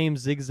that same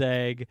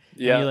zigzag?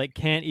 Yeah. And you like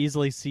can't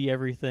easily see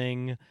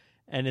everything,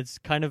 and it's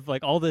kind of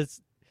like all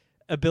this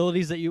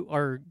abilities that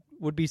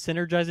would be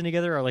synergizing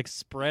together are like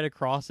spread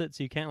across it,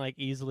 so you can't like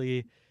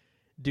easily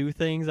do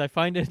things. I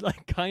find it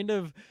like kind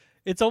of.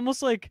 It's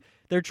almost like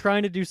they're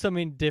trying to do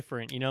something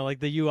different, like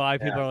the UI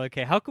people are like,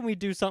 okay, how can we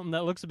do something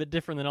that looks a bit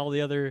different than all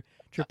the other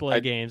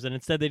AAA games? And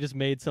instead they just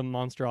made some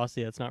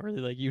monstrosity that's not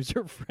really like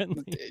user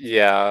friendly.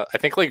 Yeah, I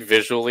think like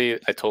visually,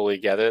 I totally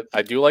get it.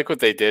 I do like what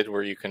they did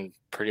where you can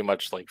pretty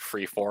much like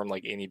freeform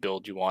like any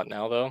build you want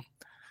now though.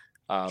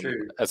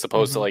 As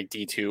opposed to like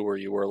D2 where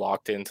you were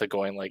locked into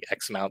going like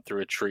X amount through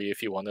a tree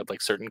if you wanted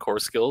like certain core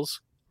skills.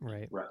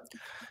 Right.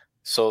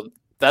 So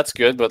that's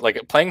good, but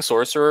like playing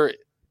Sorcerer,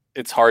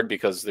 it's hard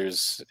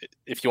because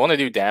if you want to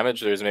do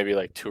damage, there's maybe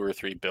like 2 or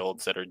 3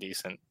 builds that are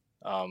decent.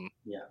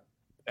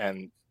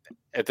 And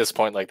at this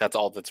point, like that's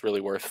all that's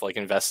really worth like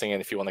investing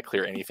in if you want to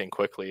clear anything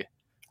quickly.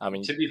 I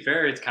mean, to be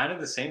fair, it's kind of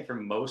the same for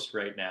most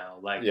right now.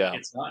 Like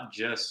it's not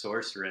just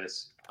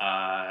Sorceress.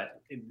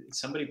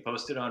 Somebody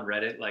posted on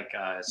Reddit like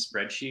a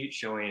spreadsheet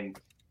showing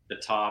the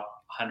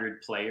top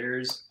 100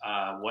 players,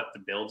 what the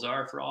builds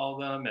are for all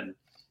of them, and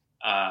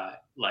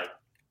like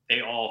they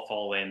all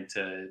fall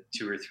into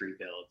 2 or 3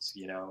 builds,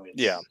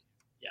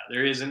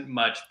 there isn't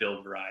much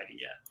build variety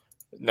yet.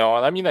 No,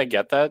 I mean, I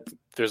get that.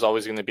 There's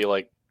always going to be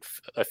like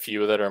a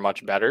few that are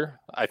much better.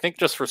 I think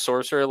just for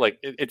Sorcerer, like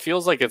it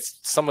feels like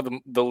it's some of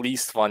the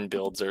least fun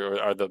builds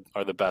are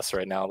the best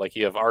right now. Like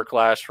you have Arc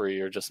Lash where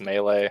you're just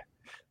melee,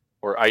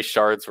 or Ice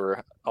Shards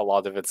where a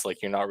lot of it's like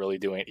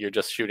you're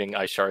just shooting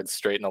Ice Shards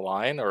straight in a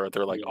line, or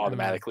they're like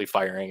automatically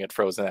firing at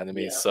frozen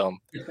enemies. So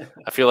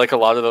I feel like a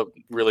lot of the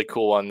really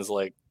cool ones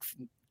like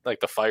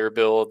the fire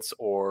builds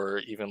or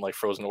even like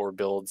frozen ore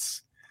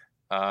builds,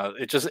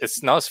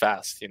 it's not as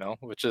fast,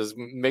 which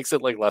makes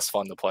it like less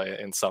fun to play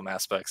in some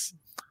aspects.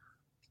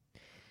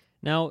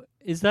 Now,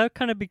 is that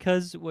kind of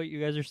because what you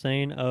guys are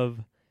saying of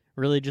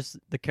really just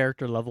the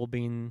character level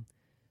being,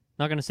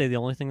 not going to say the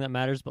only thing that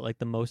matters, but like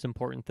the most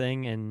important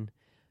thing? And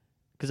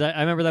because I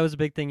remember that was a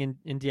big thing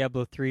in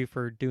Diablo 3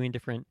 for doing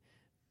different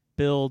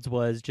builds,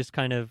 was just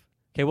kind of,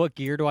 okay, what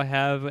gear do I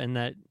have? And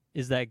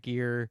that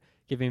gear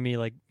giving me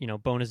like,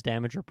 bonus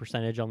damage or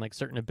percentage on like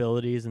certain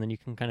abilities, and then you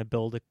can kind of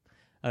build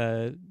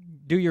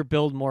do your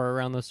build more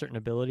around those certain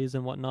abilities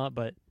and whatnot.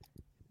 But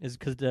is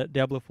because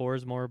Diablo 4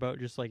 is more about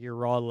just like your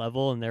raw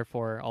level, and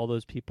therefore all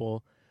those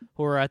people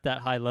who are at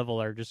that high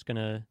level are just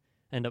gonna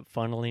end up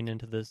funneling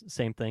into the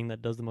same thing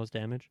that does the most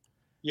damage.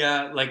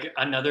 Yeah, like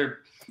another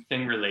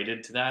thing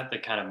related to that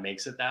kind of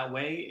makes it that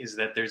way is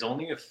that there's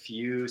only a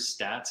few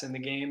stats in the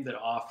game that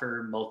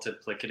offer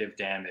multiplicative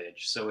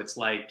damage. So it's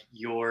like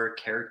your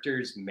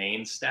character's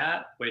main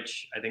stat,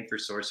 which I think for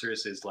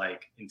Sorceress is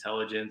like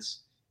intelligence,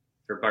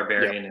 for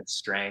Barbarian it's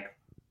strength.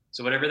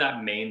 So whatever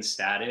that main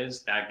stat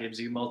is, that gives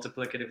you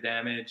multiplicative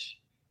damage.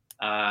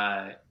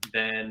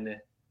 Then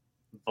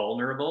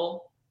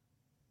vulnerable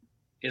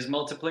is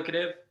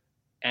multiplicative,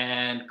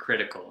 and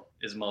critical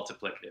is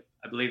multiplicative.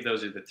 I believe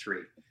those are the 3.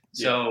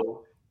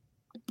 So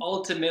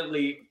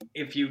ultimately,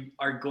 if you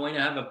are going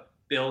to have a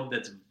build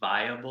that's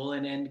viable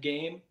in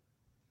endgame,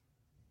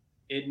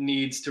 it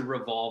needs to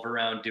revolve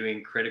around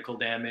doing critical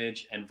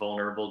damage and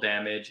vulnerable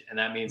damage. And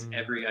that means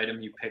every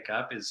item you pick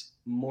up is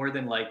more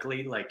than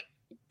likely like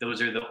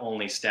those are the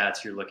only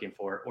stats you're looking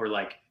for, or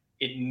like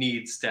it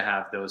needs to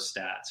have those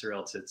stats or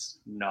else it's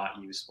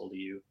not useful to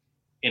you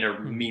in a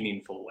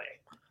meaningful way.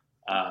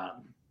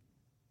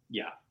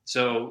 Yeah.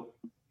 So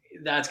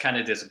that's kind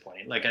of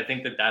disappointing. Like, I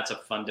think that that's a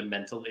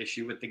fundamental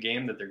issue with the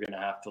game that they're going to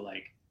have to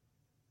like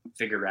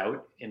figure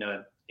out in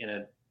a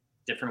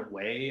different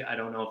way. I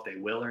don't know if they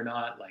will or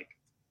not. Like,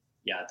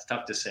 yeah, it's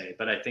tough to say,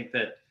 but I think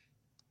that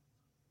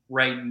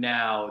right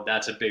now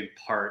that's a big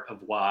part of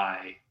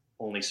why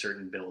only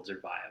certain builds are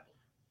viable.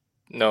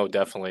 No,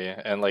 definitely.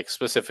 And like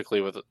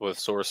specifically with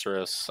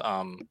Sorceress,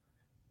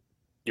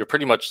 you're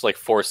pretty much like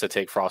forced to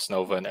take Frost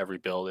Nova in every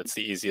build. It's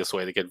the easiest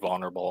way to get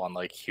vulnerable on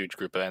like huge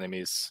group of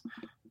enemies.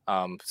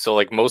 So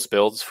like most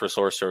builds for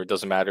Sorcerer, it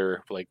doesn't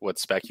matter like what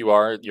spec you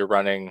are, you're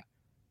running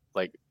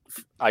like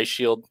Ice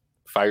Shield,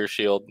 Fire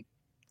Shield,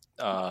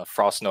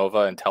 Frost Nova,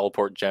 and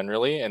Teleport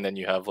generally, and then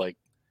you have like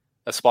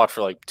a spot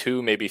for like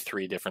 2, maybe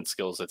 3 different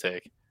skills to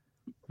take.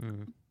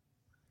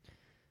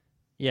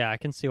 Yeah, I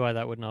can see why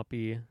that would not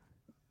be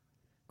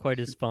quite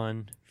as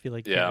fun. I feel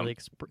like you can't really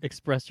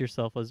express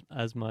yourself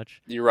as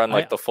much. You run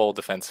like the full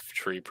defensive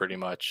tree pretty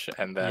much,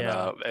 and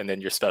then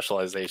your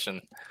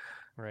specialization.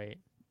 Right,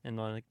 and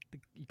like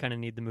you kind of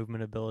need the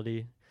movement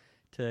ability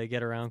to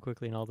get around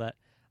quickly and all that.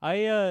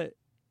 I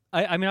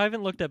mean, I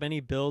haven't looked up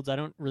any builds. I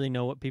don't really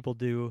know what people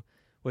do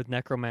with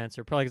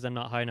Necromancer, probably because I'm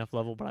not high enough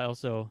level, but I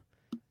also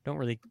don't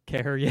really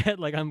care yet.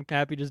 Like, I'm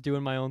happy just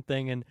doing my own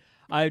thing, and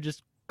I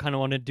just kind of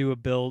want to do a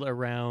build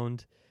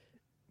around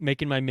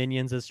making my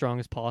minions as strong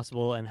as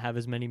possible and have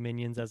as many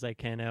minions as I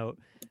can out.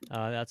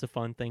 That's a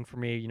fun thing for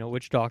me. You know,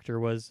 Witch Doctor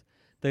was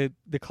the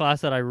class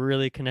that I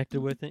really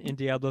connected with in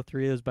Diablo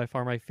 3. It was by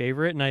far my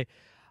favorite, and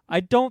I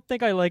don't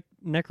think I like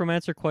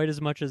Necromancer quite as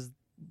much as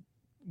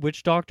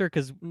Witch Doctor,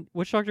 because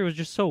Witch Doctor was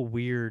just so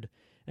weird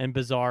and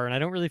bizarre, and I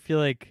don't really feel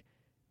like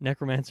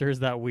Necromancer is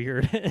that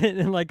weird.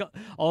 And like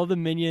all the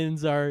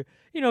minions are,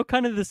 you know,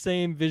 kind of the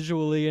same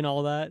visually and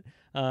all that.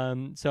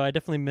 So I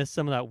definitely miss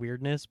some of that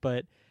weirdness,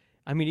 but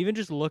I mean, even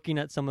just looking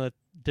at some of the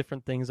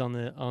different things on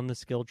the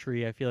skill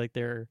tree, I feel like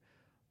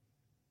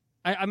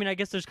I mean, I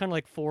guess there's kind of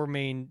like 4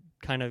 main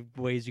kind of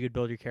ways you could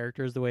build your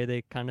characters, the way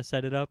they kind of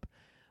set it up.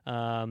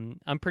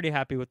 I'm pretty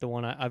happy with the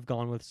one I've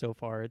gone with so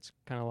far. It's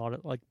kind of a lot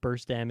of like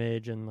burst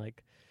damage and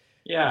like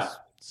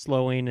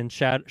slowing and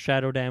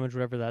shadow damage,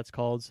 whatever that's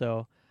called.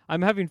 So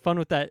I'm having fun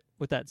with that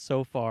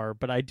so far,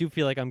 but I do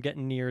feel like I'm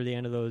getting near the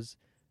end of those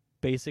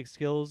basic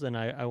skills, and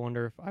I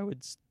wonder if I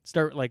would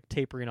start like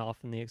tapering off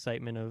in the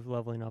excitement of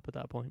leveling up at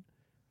that point.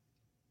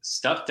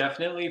 Stuff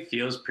definitely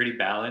feels pretty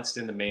balanced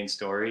in the main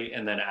story,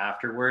 and then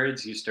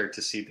afterwards you start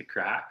to see the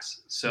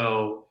cracks.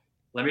 So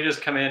let me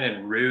just come in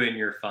and ruin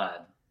your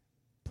fun.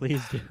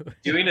 Please do.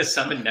 Doing a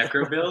summon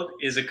necro build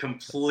is a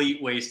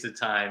complete waste of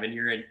time, and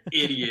you're an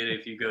idiot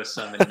if you go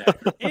summon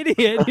necro.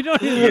 Idiot? You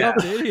don't even have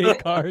an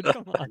idiot card.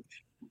 Come on.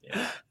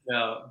 Yeah.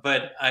 No,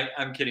 but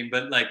I'm kidding.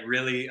 But like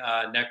really,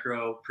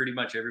 necro, pretty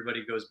much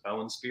everybody goes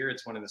Bone Spear.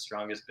 It's one of the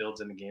strongest builds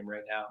in the game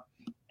right now,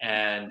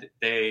 and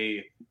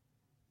they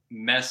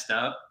messed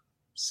up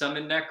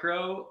summon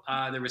necro.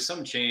 There was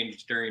some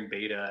change during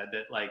beta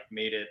that like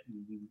made it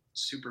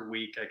super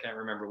weak. I can't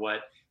remember what.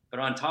 But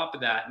on top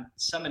of that,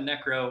 summon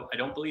necro, I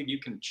don't believe you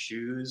can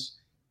choose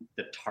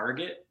the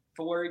target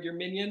for your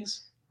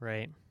minions.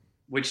 Right.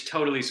 Which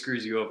totally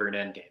screws you over in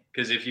endgame.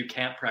 Because if you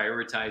can't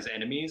prioritize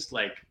enemies,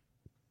 like,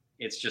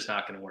 it's just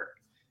not going to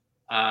work.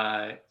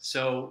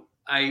 So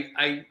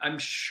I'm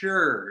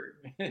sure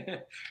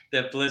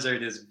that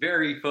Blizzard is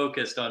very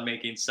focused on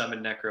making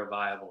summon necro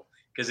viable,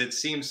 because it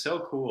seems so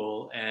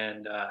cool,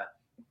 and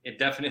it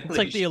definitely it's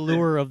like the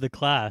allure of the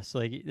class.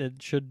 Like it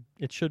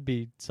should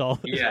be solid.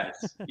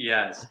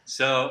 Yes.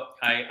 So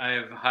I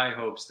have high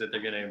hopes that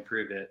they're going to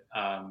improve it.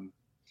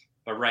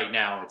 But right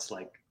now it's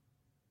like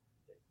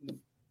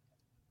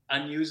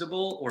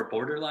unusable or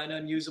borderline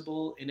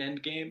unusable in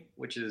endgame,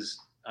 which is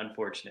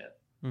unfortunate,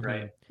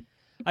 right?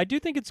 I do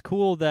think it's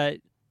cool that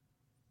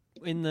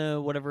in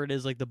the whatever it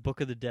is, like the Book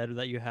of the Dead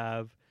that you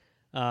have,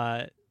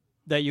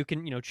 that you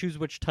can, you know, choose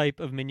which type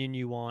of minion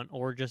you want,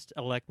 or just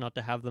elect not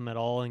to have them at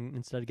all, and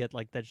instead get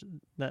like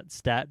that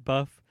stat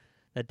buff,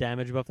 that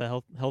damage buff,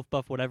 that health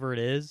buff, whatever it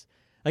is.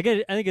 Like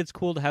I think it's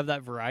cool to have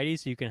that variety,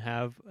 so you can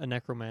have a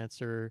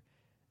necromancer.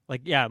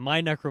 Like, yeah,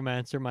 my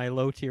necromancer, my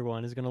low tier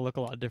one, is going to look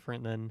a lot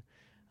different than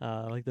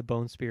like the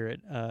Bone Spirit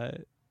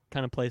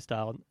kind of play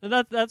style.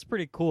 That's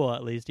pretty cool,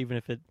 at least, even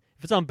if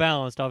it's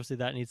unbalanced. Obviously,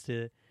 that needs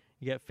to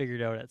get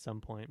figured out at some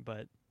point,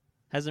 but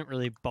hasn't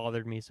really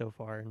bothered me so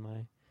far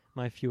in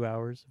my few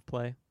hours of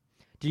play.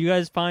 Do you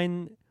guys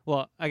find,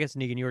 well, I guess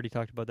Negan, you already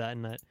talked about that,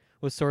 in that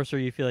with Sorcerer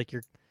you feel like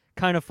you're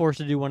kind of forced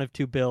to do one of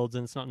 2 builds,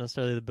 and it's not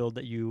necessarily the build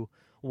that you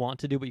want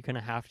to do, but you kind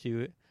of have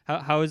to.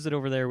 How is it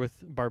over there with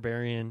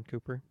Barbarian,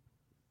 Cooper?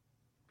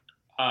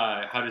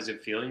 How does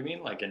it feel, you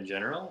mean, like in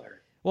general?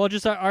 Or? Well,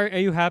 just are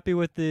you happy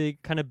with the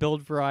kind of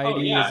build Oh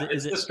variety? yeah,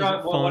 Is it's it the is it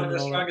strong, well, one fun of and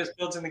the all that? strongest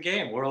builds in the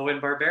game, Whirlwind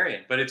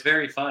Barbarian. But it's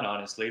very fun,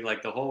 honestly.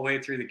 Like the whole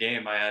way through the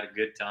game, I had a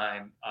good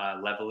time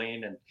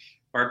leveling. And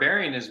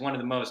Barbarian is one of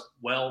the most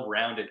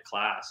well-rounded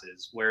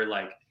classes, where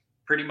like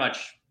pretty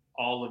much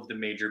all of the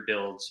major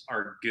builds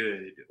are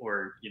good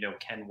or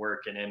can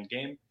work in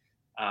endgame.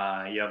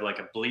 You have like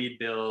a bleed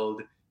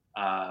build,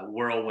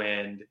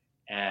 whirlwind,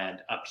 and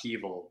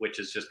upheaval, which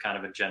is just kind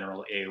of a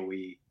general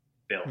AOE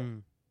build. Hmm.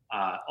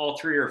 All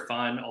three are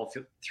fun. All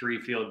three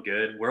feel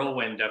good.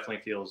 Whirlwind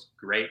definitely feels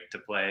great to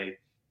play,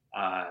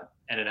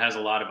 and it has a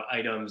lot of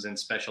items and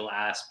special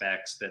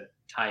aspects that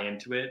tie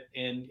into it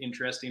in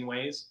interesting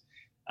ways.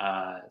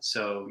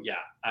 So yeah,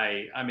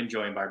 I'm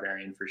enjoying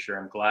Barbarian for sure.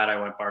 I'm glad I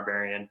went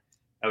Barbarian.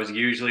 That was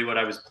usually what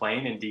I was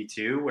playing in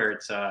D2, where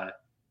it's a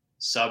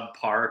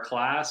subpar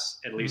class,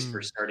 at least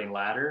for starting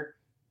ladder.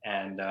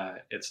 And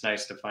it's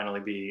nice to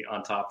finally be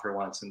on top for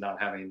once and not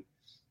having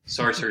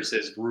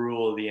sorceresses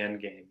rule the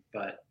end game.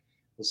 But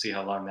we'll see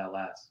how long that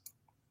lasts.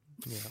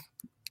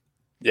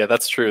 Yeah,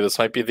 that's true. This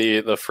might be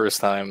the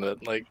first time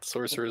that like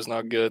sorcerer is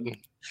not good.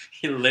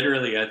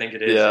 Literally, I think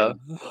it is. Yeah. In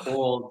the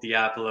whole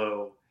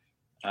Diablo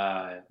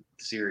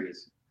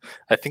series.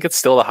 I think it's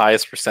still the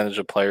highest percentage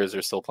of players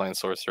are still playing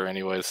sorcerer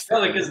anyways.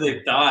 Probably because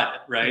they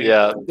thought, right?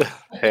 Yeah.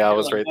 Hey, I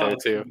was Like, right there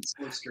it's too.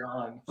 so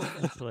strong.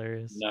 That's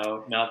hilarious.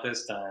 No, not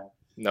this time.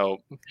 No,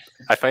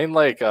 I find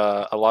like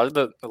a lot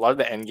of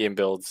the end game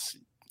builds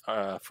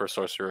for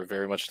sorcerer are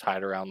very much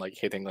tied around like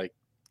hitting like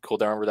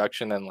cooldown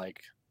reduction and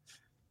like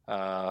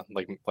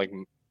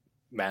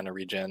mana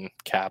regen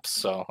caps.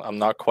 So I'm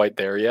not quite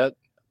there yet,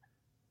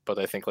 but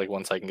I think like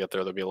once I can get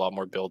there, there'll be a lot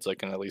more builds I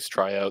can at least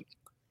try out.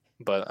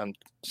 But I'm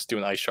just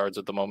doing ice shards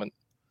at the moment.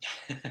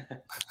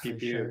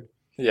 You.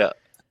 Yeah.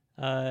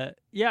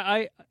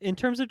 I in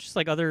terms of just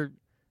like other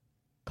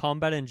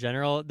combat in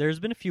general,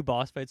 there's been a few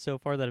boss fights so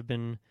far that have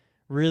been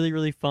really,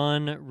 really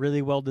fun,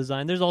 really well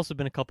designed. There's also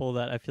been a couple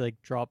that I feel like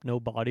drop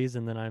no bodies,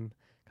 and then I'm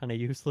kind of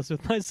useless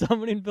with my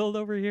summoning build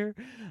over here.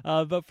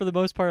 But for the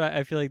most part,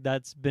 I feel like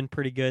that's been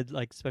pretty good,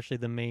 like especially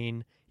the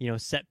main,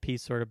 set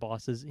piece sort of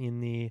bosses in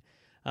the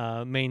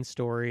main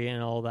story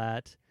and all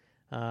that.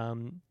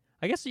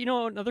 I guess,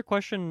 another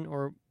question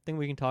or thing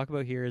we can talk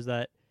about here is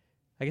that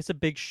I guess a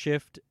big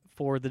shift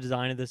for the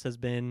design of this has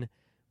been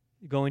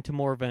going to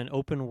more of an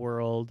open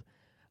world.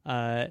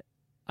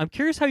 I'm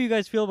curious how you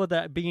guys feel about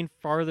that being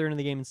farther into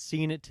the game and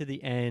seeing it to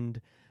the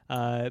end,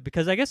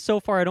 because I guess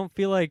so far I don't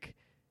feel like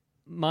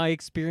my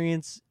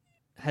experience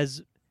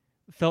has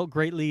felt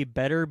greatly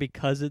better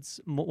because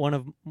it's one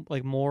of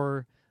like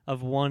more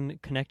of one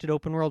connected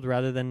open world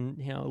rather than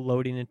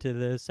loading into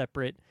the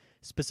separate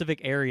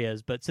specific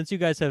areas. But since you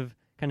guys have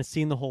kind of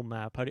seen the whole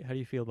map, how do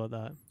you feel about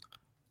that?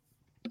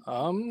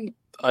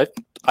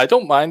 I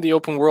don't mind the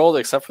open world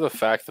except for the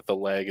fact that the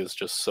lag is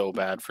just so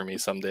bad for me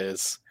some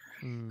days.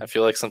 I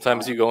feel like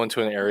sometimes you go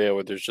into an area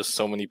where there's just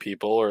so many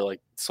people or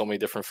like so many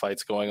different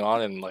fights going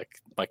on and like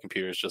my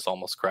computer is just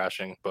almost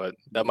crashing, but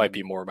that might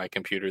be more my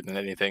computer than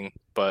anything.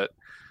 But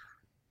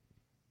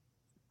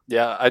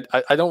yeah,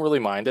 I don't really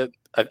mind it.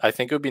 I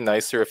think it would be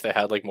nicer if they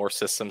had like more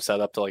systems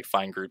set up to like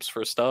find groups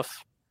for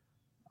stuff.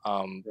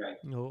 Right.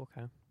 Oh,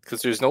 okay.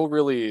 Because there's no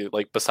really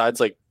like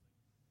besides like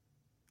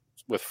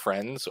with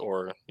friends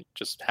or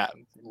just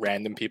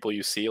random people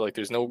you see, like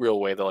there's no real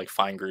way to like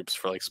find groups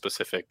for like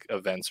specific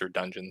events or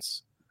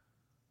dungeons.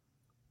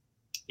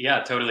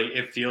 Yeah, totally.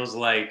 It feels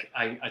like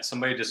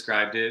somebody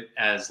described it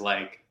as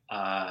like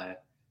an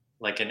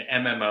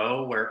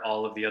MMO where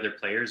all of the other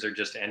players are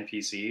just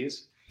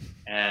NPCs,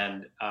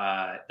 and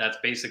that's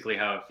basically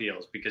how it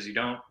feels because you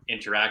don't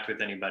interact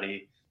with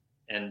anybody,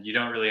 and you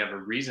don't really have a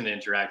reason to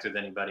interact with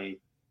anybody.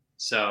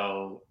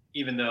 So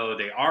even though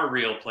they are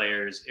real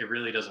players, it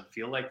really doesn't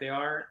feel like they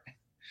are.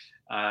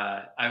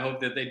 I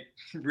hope that they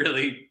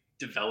really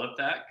develop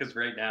that because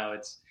right now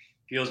it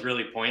feels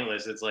really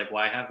pointless. It's like,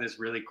 why have this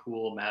really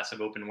cool,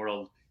 massive open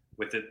world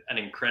with an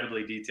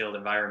incredibly detailed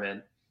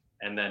environment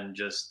and then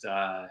just,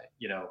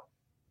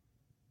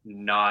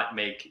 not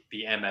make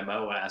the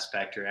MMO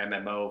aspect or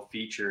MMO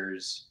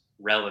features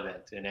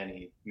relevant in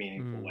any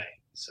meaningful way.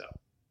 So,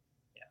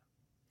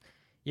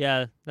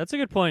 yeah, that's a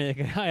good point.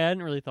 I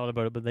hadn't really thought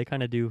about it, but they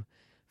kind of do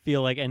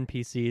feel like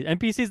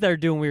NPCs that are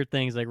doing weird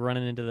things, like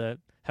running into the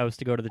house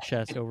to go to the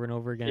chest over and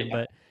over again.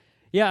 But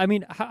yeah, I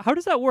mean, how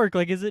does that work?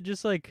 Like, is it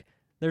just like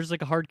there's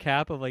like a hard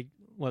cap of like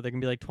what there can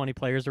be like 20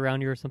 players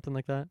around you or something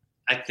like that?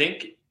 I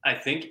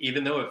think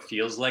even though it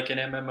feels like an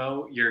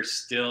MMO, you're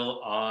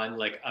still on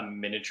like a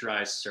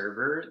miniaturized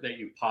server that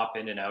you pop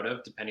in and out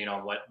of depending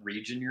on what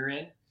region you're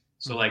in.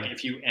 So like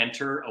if you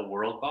enter a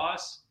world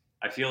boss,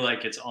 I feel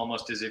like it's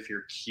almost as if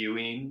you're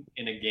queuing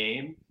in a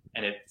game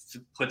and it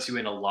puts you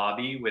in a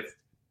lobby with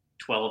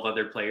 12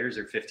 other players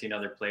or 15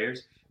 other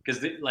players.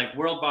 Because like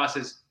world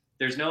bosses,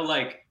 there's no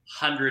like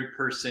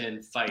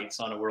 100-person fights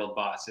on a world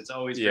boss. It's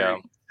always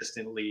very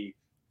consistently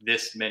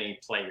this many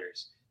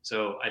players.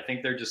 So I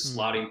think they're just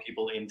slotting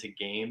people into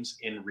games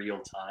in real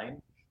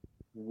time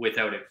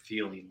without it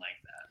feeling like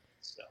that.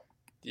 So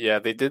Yeah,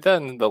 they did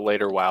that in the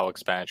later WoW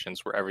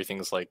expansions where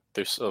everything's like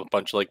there's a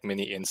bunch of like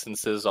mini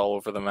instances all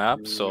over the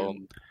map. So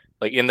Mm.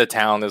 like in the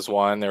town is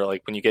one. They're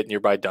like when you get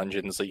nearby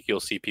dungeons, like you'll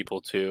see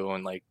people too,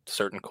 and like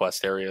certain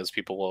quest areas,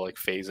 people will like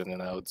phase in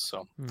and out.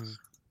 So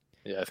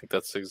yeah, I think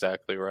that's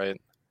exactly right.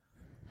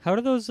 How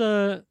do those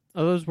are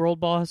those world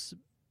boss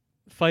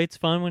fights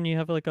fun when you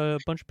have like a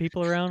bunch of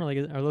people around? Like,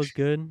 are those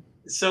good?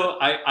 So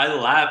I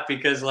laugh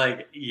because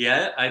like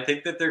yeah, I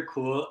think that they're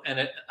cool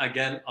and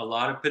again a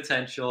lot of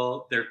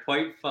potential. They're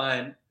quite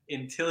fun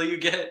until you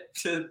get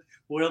to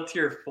World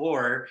Tier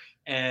 4.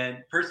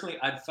 And personally,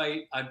 I'd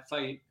fight,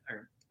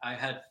 or I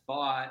had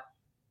fought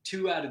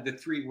two out of the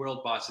three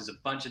world bosses a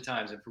bunch of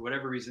times, and for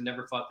whatever reason,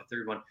 never fought the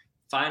third one.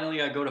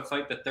 Finally, I go to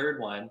fight the third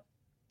one,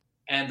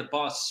 and the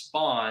boss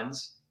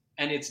spawns,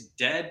 and it's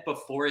dead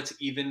before it's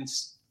even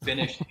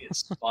finished its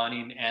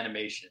spawning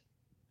animation.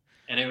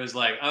 And it was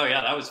like, oh yeah,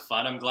 that was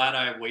fun. I'm glad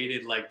I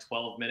waited like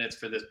 12 minutes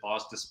for this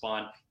boss to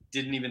spawn.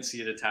 Didn't even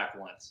see it attack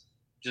once.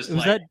 Just Was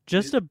like that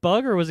just a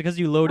bug, or was it because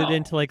you loaded no,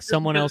 into like just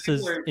someone because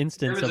else's there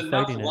instance was of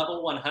enough fighting it?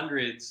 level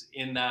 100s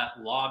in that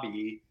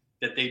lobby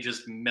that they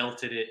just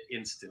melted it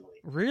instantly.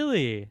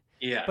 Really?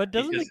 Yeah, But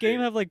doesn't the because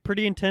game have like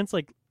pretty intense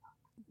like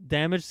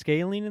damage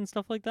scaling and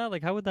stuff like that?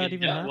 Like, how would that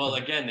even happen? well,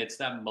 again, it's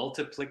that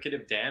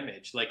multiplicative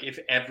damage. Like if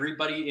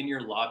everybody in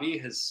your lobby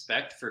has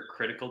spec for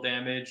critical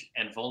damage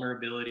and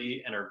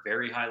vulnerability and are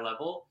very high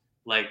level,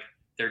 like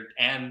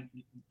and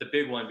the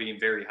big one being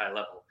very high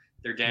level,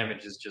 their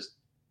damage is just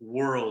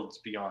worlds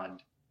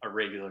beyond a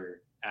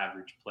regular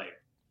average player.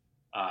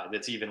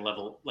 That's even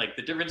level, like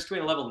the difference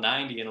between a level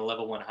 90 and a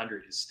level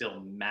 100 is still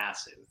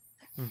massive.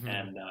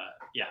 And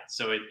yeah,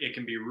 so it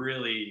can be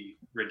really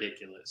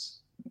ridiculous.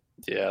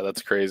 Yeah,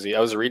 that's crazy. I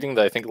was reading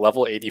that I think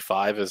level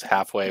 85 is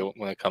halfway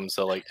when it comes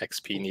to like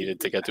XP needed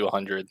to get to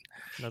 100.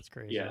 That's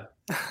crazy. Yeah,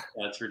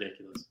 that's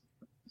ridiculous.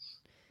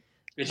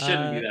 It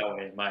shouldn't be that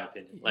way, in my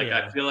opinion. Like,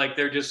 I feel like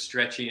they're just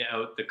stretching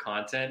out the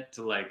content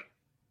to like,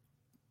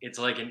 it's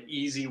like an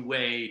easy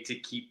way to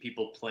keep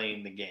people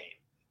playing the game.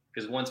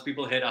 Because once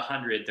people hit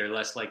 100, they're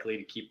less likely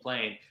to keep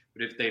playing.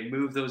 But if they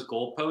move those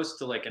goalposts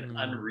to like an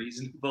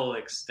unreasonable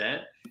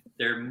extent,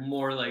 they're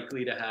more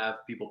likely to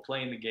have people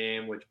playing the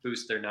game, which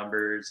boosts their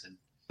numbers and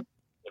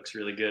looks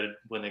really good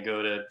when they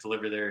go to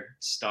deliver their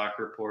stock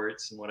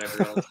reports and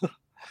whatever else.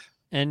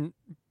 And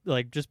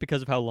like just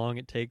because of how long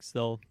it takes,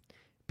 they'll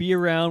be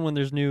around when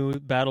there's new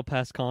battle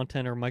pass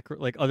content or micro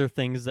like other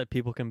things that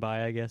people can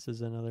buy, I guess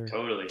is another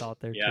thought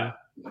there too.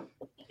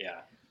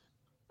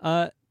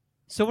 Yeah.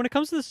 So when it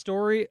comes to the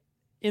story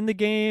in the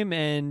game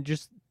and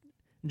just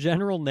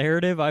general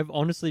narrative, I've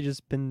honestly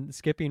just been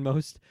skipping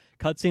most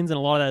cutscenes, and a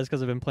lot of that is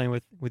because I've been playing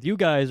with you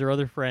guys or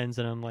other friends,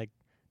 and I'm like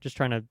just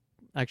trying to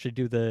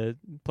actually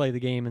play the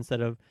game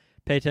instead of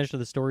pay attention to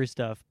the story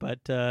stuff. But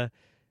I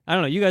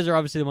don't know. You guys are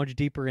obviously much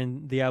deeper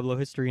in Diablo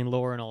history and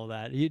lore and all of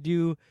that. Do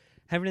you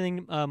have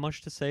anything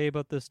much to say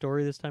about the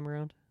story this time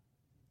around?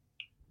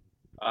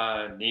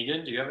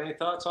 Negan, do you have any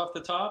thoughts off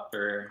the top,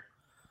 or?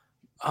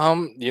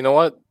 You know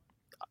what?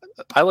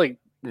 I like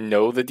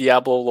know the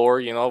Diablo lore.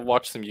 You know, I've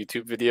watched some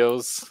YouTube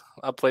videos.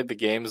 I played the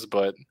games,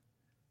 but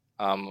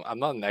I'm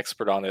not an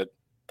expert on it.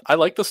 I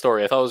like the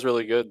story. I thought it was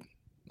really good.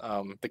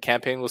 The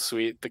campaign was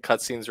sweet. The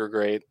cutscenes were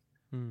great.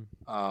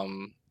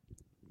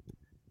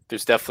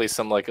 There's definitely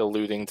some like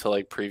alluding to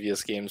like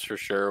previous games for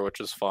sure, which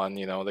is fun.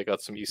 You know, they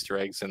got some Easter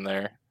eggs in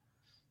there.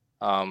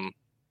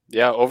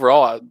 Yeah,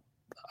 overall,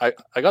 I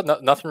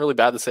got nothing really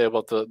bad to say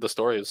about the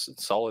story. It's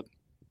solid.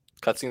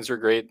 Cutscenes were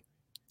great.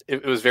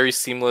 It was very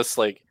seamless,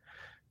 like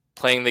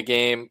playing the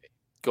game,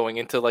 going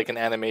into like an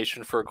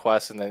animation for a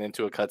quest, and then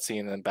into a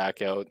cutscene, and then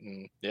back out.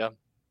 And yeah,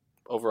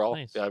 overall,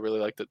 Nice. yeah, I really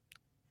liked it.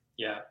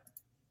 Yeah.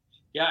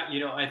 Yeah,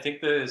 I think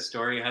the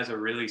story has a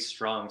really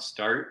strong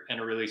start and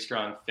a really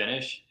strong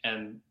finish,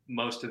 and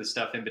most of the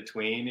stuff in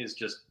between is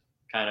just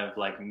kind of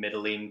like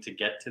middling to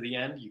get to the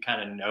end. You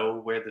kind of know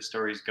where the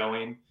story's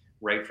going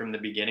right from the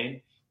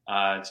beginning.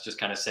 It's just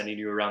kind of sending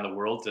you around the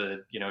world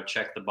to,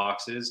 check the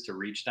boxes to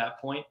reach that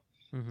point.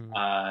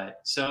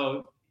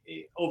 So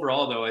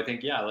overall, though, I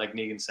think, yeah, like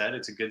Negan said,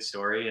 it's a good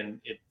story and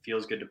it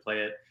feels good to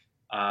play it.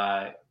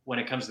 When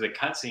it comes to the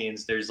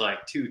cutscenes, there's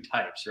like two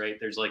types, right?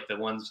 There's like the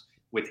ones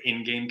with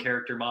in-game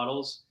character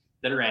models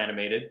that are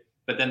animated,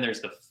 but then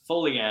there's the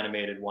fully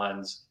animated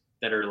ones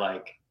that are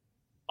like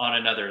on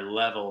another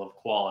level of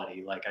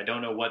quality. Like, I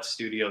don't know what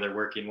studio they're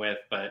working with,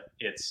 but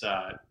it's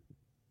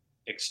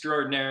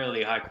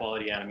extraordinarily high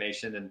quality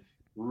animation and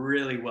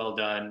really well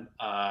done.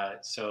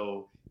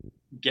 So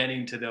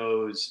getting to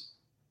those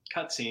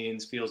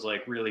cutscenes feels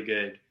like really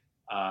good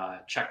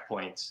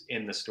checkpoints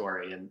in the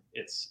story, and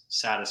it's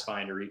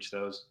satisfying to reach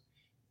those.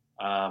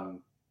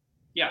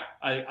 Yeah,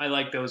 I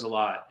like those a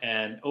lot.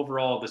 And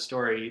overall, the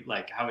story,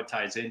 like how it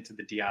ties into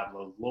the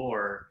Diablo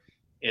lore,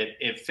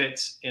 it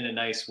fits in a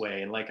nice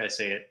way. And like I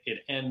say, it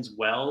ends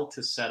well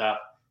to set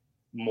up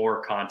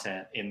more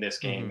content in this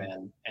game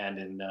and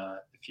in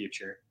the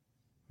future.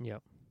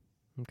 Yep.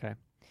 Okay.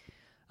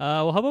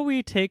 Well, how about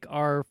we take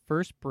our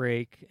first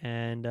break,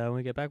 and when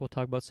we get back, we'll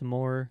talk about some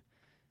more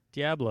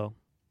Diablo.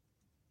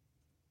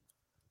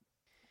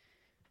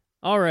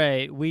 All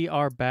right, we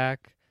are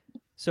back.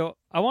 So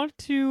I want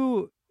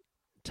to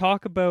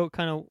talk about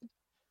kind of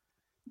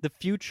the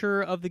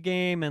future of the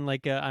game and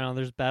like I don't know,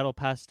 there's battle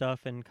pass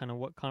stuff and kind of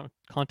what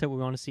content we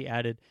want to see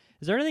added.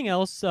 Is there anything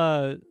else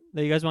that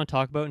you guys want to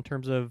talk about in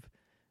terms of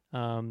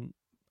I don't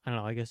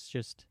know, I guess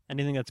just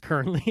anything that's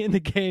currently in the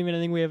game,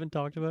 anything we haven't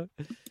talked about?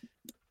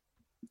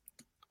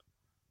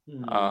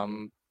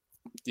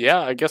 Yeah,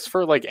 I guess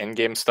for like end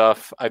game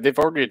stuff, they've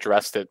already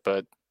addressed it,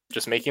 but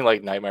just making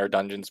like nightmare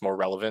dungeons more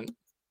relevant,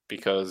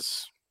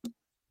 because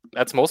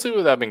that's mostly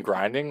what I've been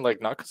grinding.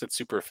 Like, not because it's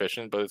super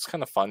efficient, but it's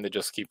kind of fun to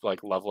just keep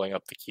like leveling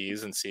up the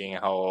keys and seeing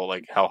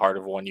how hard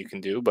of one you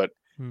can do. But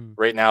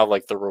right now,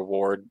 like the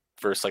reward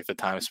versus like the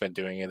time spent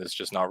doing it is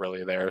just not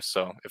really there.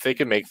 So if they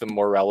could make them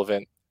more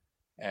relevant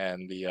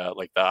and the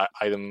like the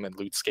item and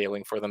loot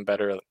scaling for them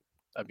better,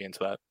 I'd be into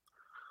that.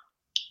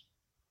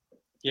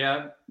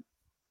 Yeah,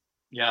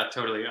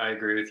 totally. I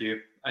agree with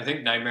you. I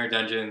think Nightmare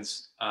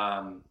Dungeons,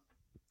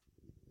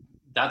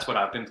 that's what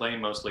I've been playing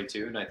mostly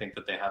too, and I think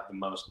that they have the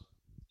most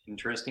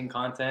interesting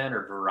content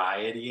or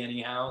variety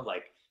anyhow.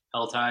 Like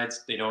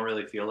Helltides, they don't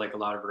really feel like a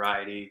lot of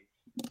variety.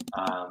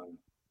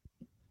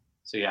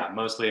 So yeah,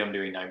 mostly I'm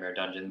doing Nightmare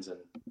Dungeons,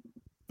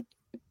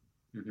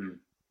 and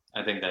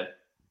I think that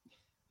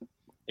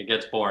it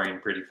gets boring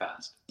pretty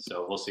fast.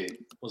 So we'll see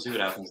what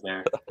happens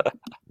there.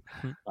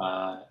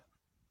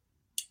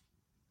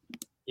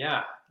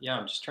 Yeah,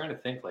 I'm just trying to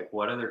think like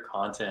what other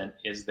content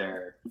is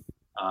there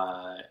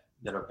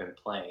that I've been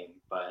playing,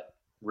 but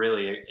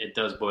really it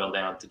does boil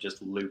down to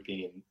just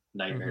looping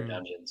Nightmare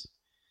Dungeons.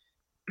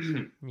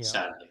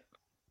 Sadly.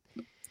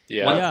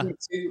 Yeah. One thing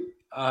too,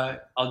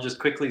 I'll just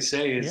quickly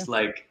say is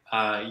like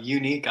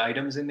unique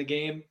items in the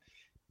game.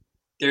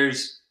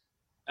 There's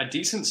a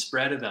decent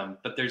spread of them,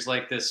 but there's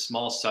like this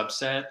small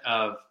subset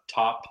of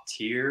top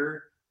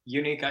tier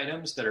unique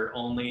items that are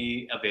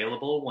only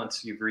available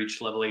once you've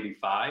reached level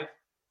 85.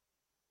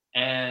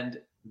 And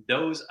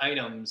those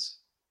items,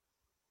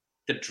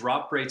 the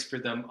drop rates for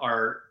them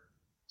are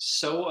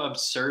so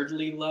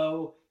absurdly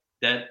low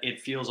that it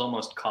feels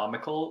almost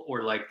comical,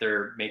 or like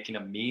they're making a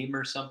meme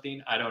or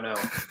something. I don't know.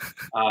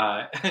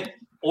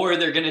 Or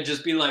they're going to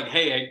just be like,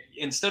 hey,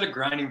 instead of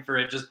grinding for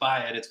it, just buy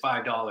it. It's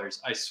 $5.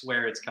 I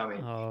swear it's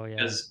coming. Oh, yeah.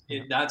 Because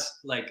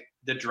that's like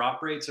the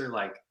drop rates are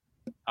like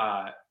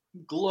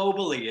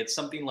globally, it's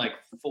something like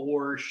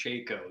 4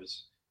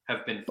 Shakos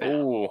have been found.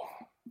 Ooh,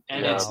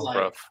 and it's like,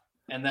 rough.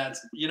 And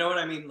that's, you know what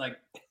I mean? Like,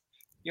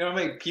 you know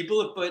what I mean?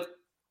 People have put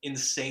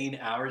insane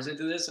hours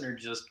into this and are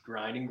just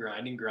grinding.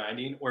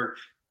 Or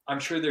I'm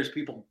sure there's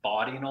people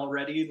botting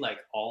already, like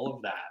all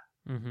of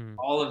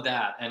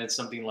that. And it's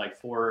something like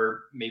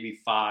 4, maybe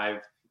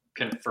 5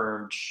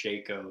 confirmed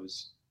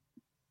Shakos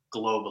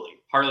globally.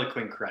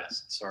 Harlequin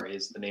Crest, sorry,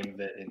 is the name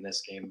of it in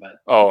this game. But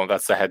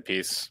that's the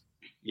headpiece.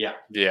 Yeah,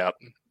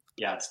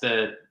 it's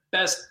the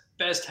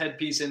best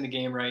headpiece in the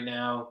game right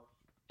now.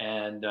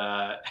 And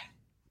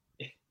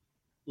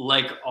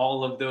like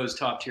all of those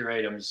top tier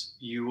items,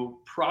 you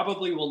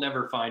probably will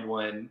never find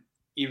one,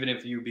 even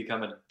if you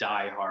become a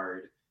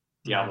diehard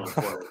Diablo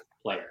IV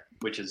player,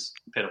 which is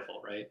pitiful,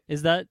 right?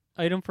 Is that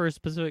item for a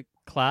specific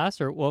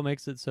class, or what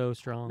makes it so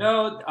strong?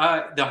 No,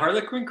 the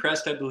Harlequin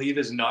Crest, I believe,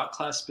 is not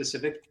class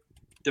specific.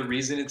 The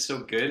reason it's so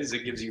good is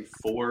it gives you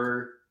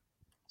 4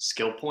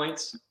 skill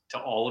points to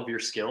all of your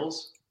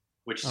skills,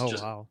 which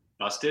is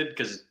busted,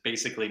 because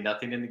basically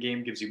nothing in the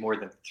game gives you more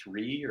than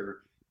 3,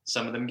 or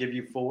some of them give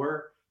you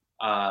 4.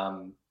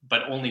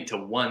 But only to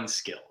 1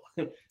 skill.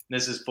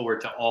 This is 4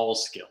 to all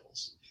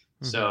skills.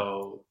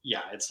 So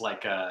yeah, it's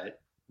like a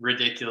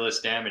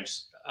ridiculous damage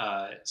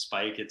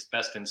spike. It's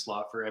best in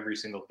slot for every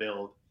single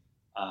build.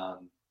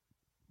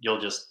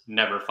 You'll just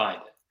never find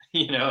it.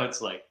 You know,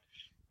 it's like,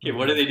 okay,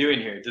 what are they doing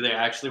here? Do they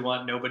actually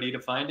want nobody to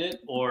find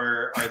it,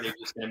 or are they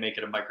just going to make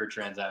it a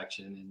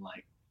microtransaction in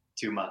like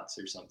 2 months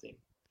or something?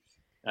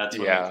 That's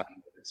what I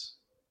think it is.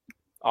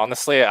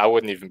 Honestly, I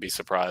wouldn't even be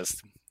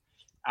surprised.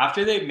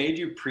 After they've made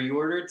you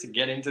pre-order to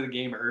get into the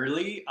game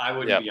early, I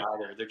wouldn't be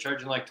either. They're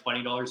charging like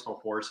 $20 for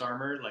horse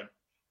armor. Like,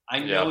 I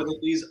know that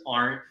these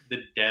aren't the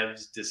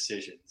devs'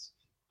 decisions,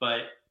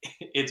 but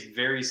it's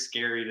very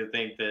scary to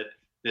think that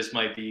this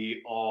might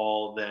be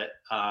all that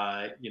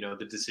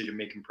the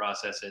decision-making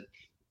process at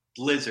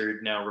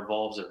Blizzard now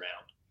revolves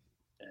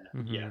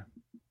around.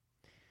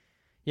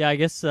 Yeah, I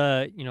guess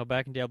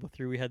back in Diablo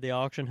 3 we had the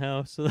auction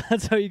house, so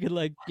that's how you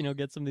could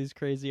get some of these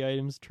crazy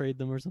items, trade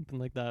them or something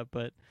like that.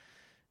 But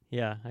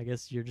yeah, I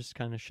guess you're just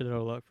kind of shit out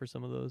of luck for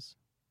some of those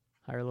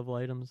higher level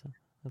items.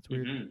 That's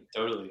weird.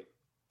 Totally.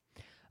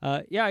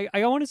 I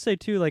want to say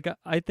too, like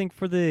I think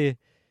this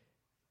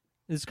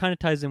kind of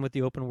ties in with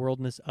the open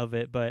worldness of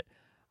it, but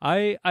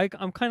I'm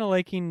kind of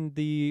liking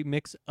the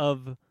mix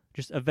of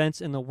just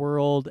events in the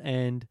world,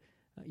 and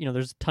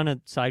there's a ton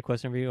of side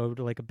quests. Whenever you go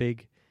to like a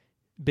big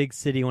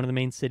city, one of the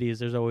main cities,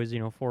 there's always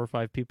 4 or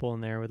 5 people in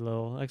there with a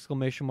little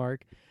exclamation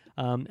mark.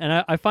 And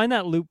I find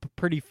that loop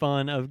pretty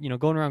fun of,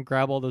 going around,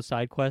 grab all those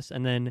side quests,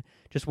 and then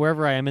just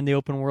wherever I am in the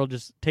open world,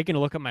 just taking a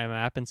look at my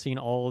map and seeing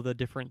all of the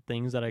different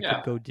things that I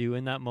could go do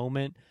in that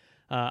moment.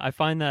 I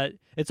find that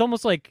it's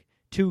almost like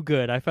too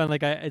good. I find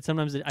like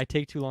sometimes I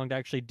take too long to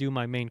actually do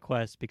my main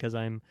quest because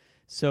I'm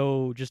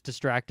so just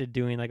distracted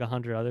doing like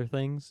 100 other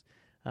things.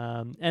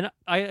 And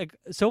I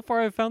so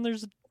far I've found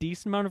there's a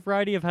decent amount of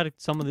variety. I've had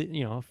some of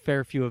the a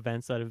fair few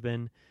events that have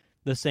been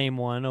the same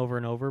one over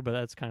and over, but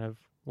that's kind of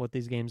what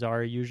these games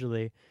are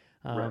usually.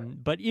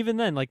 Right. But even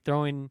then, like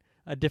throwing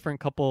a different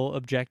couple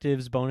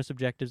objectives, bonus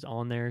objectives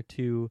on there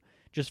to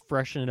just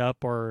freshen it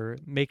up or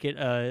make it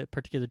a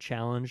particular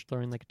challenge,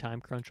 throwing like a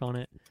time crunch on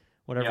it,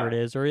 whatever it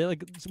is, or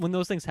like when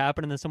those things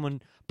happen and then someone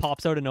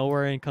pops out of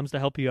nowhere and comes to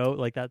help you out,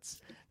 like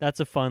that's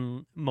a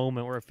fun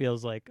moment where it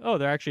feels like, oh,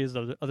 there actually is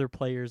other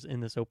players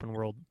in this open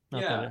world.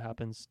 Not that it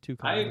happens too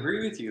commonly. I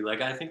agree with you.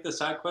 Like, I think the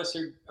side quests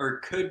are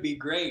could be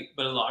great,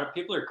 but a lot of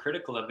people are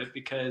critical of it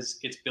because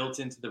it's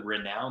built into the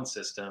renown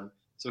system.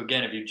 So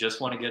again, if you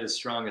just want to get as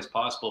strong as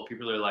possible,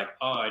 people are like,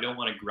 oh, I don't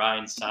want to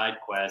grind side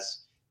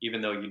quests, even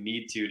though you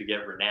need to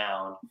get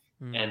renown.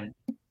 And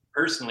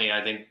personally,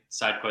 I think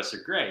side quests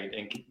are great,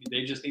 and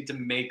they just need to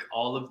make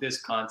all of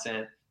this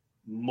content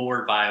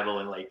more viable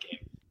in late game,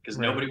 because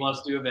nobody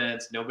wants to do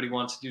events, nobody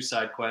wants to do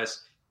side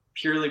quests,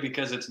 purely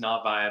because it's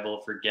not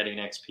viable for getting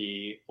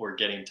XP or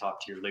getting top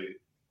tier loot.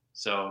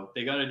 So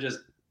they got to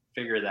just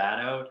figure that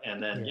out,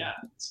 and then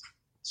it's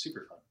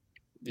super fun.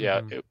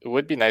 Yeah, it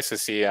would be nice to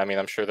see. I mean,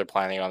 I'm sure they're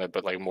planning on it,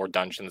 but like more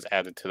dungeons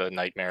added to the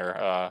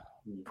Nightmare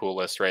pool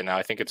list right now.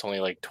 I think it's only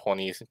like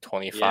 20,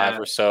 25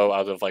 or so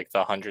out of like the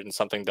 100 and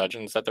something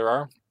dungeons that there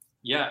are.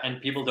 Yeah, and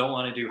people don't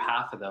want to do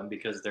half of them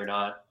because they're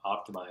not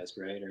optimized,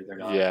 right? Or they're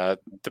not. Yeah,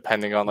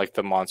 depending on like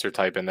the monster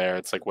type in there,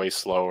 it's like way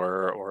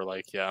slower or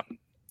like Yeah.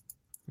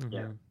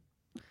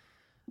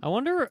 I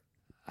wonder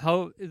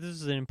how, this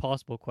is an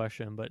impossible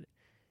question, but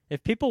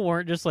if people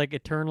weren't just like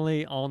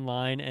eternally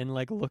online and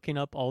like looking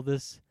up all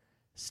this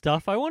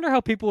stuff, I wonder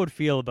how people would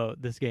feel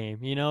about this game.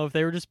 If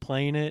they were just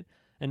playing it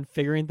and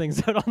figuring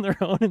things out on their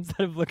own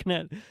instead of looking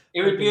at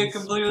it would be a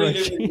completely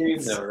different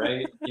game though,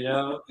 right?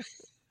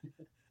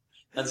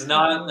 That's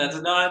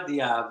not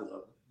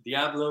Diablo.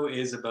 Diablo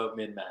is about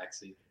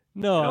min-maxing.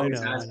 No, it always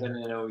has been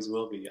and it always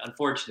will be.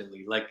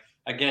 Unfortunately, like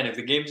again, if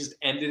the game just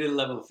ended at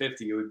level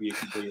 50, it would be a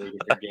completely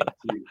different game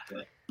too.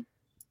 But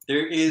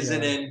there is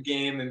an end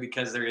game, and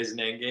because there is an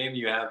end game,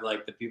 you have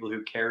like the people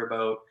who care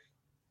about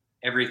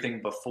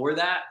everything before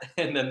that,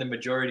 and then the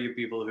majority of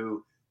people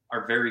who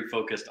are very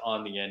focused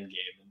on the end game.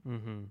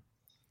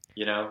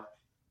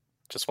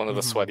 Just one of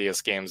the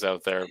sweatiest games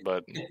out there,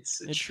 but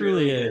it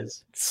truly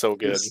is. It's so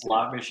good. It's a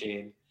slot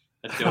machine.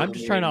 I'm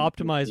just trying to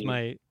optimize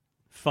my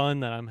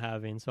fun that I'm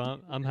having, so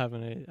I'm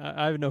having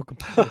I have no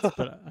complaints,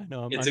 but I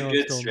know it's a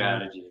good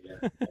strategy.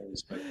 Yeah, I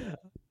respect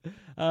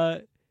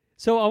that.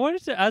 So I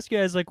wanted to ask you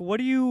guys, like, what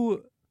do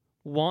you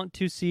want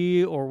to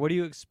see, or what do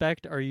you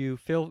expect? Are you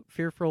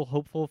fearful,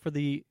 hopeful for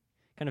the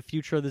kind of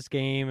future of this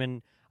game?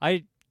 And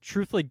I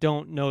truthfully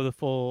don't know the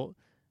full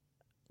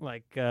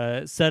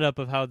setup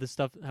of how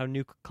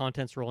new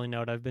content's rolling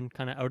out. I've been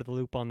kind of out of the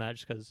loop on that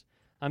just because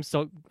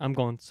I'm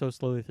going so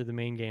slowly through the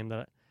main game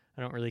that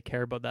I don't really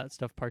care about that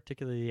stuff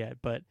particularly yet.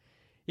 But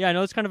yeah, I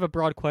know it's kind of a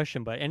broad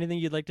question, but anything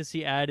you'd like to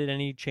see added,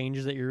 any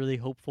changes that you're really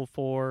hopeful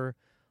for,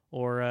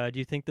 or do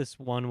you think this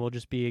one will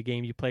just be a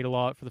game you played a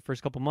lot for the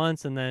first couple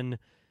months and then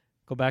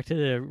go back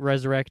to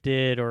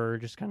Resurrected, or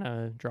just kind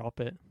of drop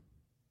it?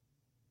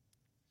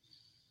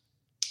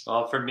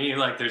 Well, for me,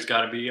 like, there's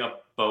got to be a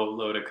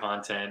boatload of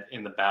content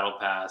in the battle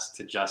pass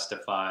to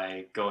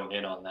justify going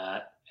in on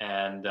that,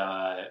 and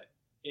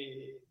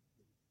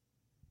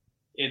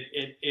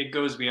it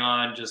goes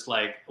beyond just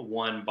like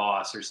one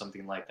boss or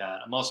something like that.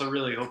 I'm also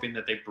really hoping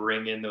that they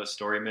bring in those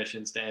story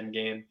missions to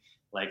endgame.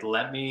 Like,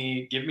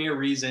 give me a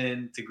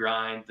reason to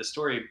grind the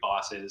story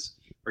bosses,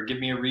 or give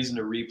me a reason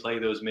to replay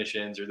those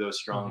missions or those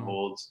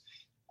strongholds.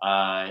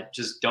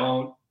 Just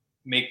don't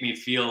make me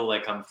feel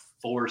like I'm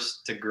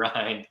forced to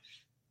grind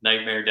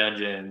Nightmare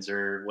dungeons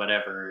or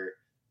whatever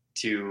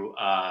to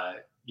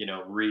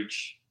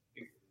reach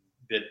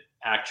the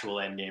actual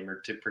end game,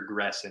 or to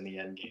progress in the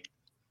end game.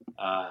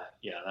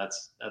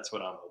 That's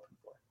what I'm hoping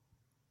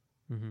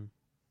for.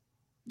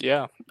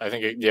 Yeah, I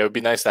think it would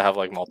be nice to have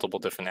like multiple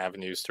different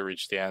avenues to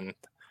reach the end,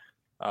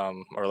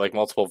 or like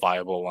multiple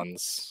viable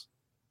ones.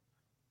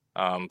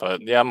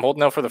 But yeah, I'm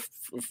holding out for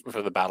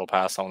the battle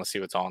pass. I want to see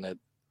what's on it.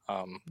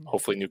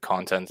 Hopefully new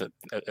content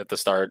at the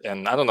start.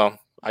 And I don't know,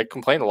 I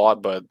complain a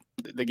lot, but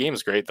the game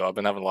is great though. I've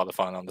been having a lot of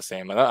fun on the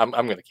same, and I'm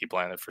going to keep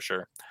playing it for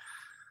sure.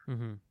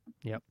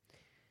 Yep.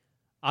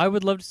 I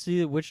would love to see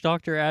the Witch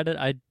Doctor added.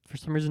 I, for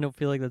some reason, don't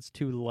feel like that's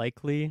too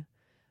likely,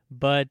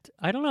 but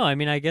I don't know. I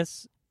mean, I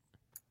guess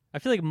I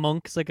feel like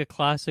Monk's like a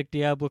classic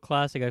Diablo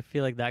classic. I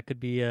feel like that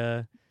could be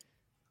a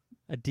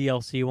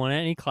DLC one.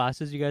 Any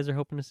classes you guys are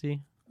hoping to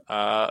see?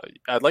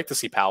 I'd like to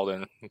see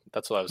Paladin.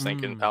 That's what I was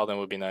thinking. Paladin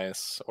would be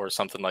nice, or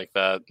something like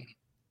that.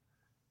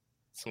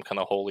 Some kind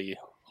of holy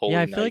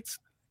knight,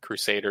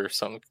 crusader,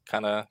 some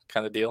kind of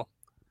deal.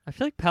 I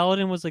feel like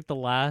Paladin was like the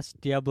last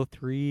Diablo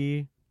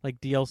 3 like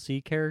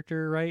DLC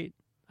character, right?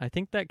 I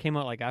think that came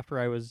out like after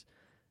I was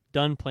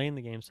done playing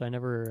the game, so I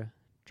never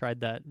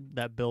tried that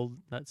build,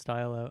 that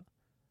style out.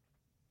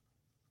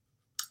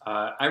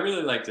 I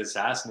really liked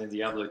Assassin in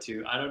Diablo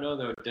 2. I don't know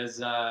though. Does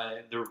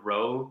the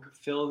rogue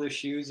fill the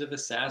shoes of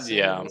Assassin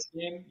Yeah. in this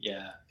game?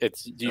 Yeah.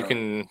 You So,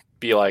 can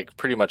be like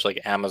pretty much like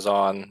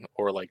Amazon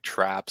or like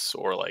traps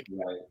or like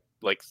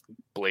right.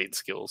 blade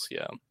skills.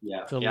 Yeah.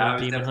 Yeah. So a Yeah. I little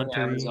was demon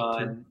definitely hunter-y,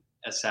 too. Amazon,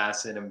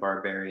 Assassin, and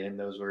Barbarian.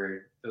 Those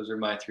were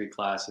my 3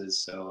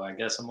 classes. So I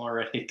guess I'm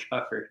already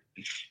covered.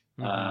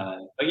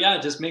 But yeah,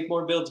 just make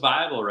more builds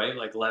viable, right?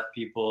 Like let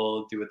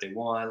people do what they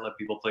want, let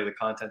people play the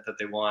content that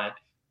they want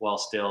while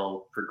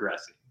still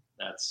progressing.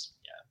 That's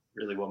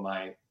really what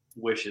my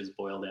wishes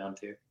boil down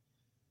to.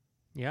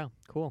 Yeah,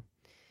 cool.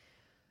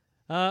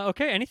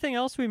 Okay, anything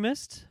else we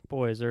missed,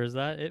 boys, or is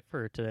that it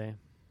for today?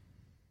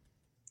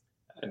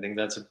 I think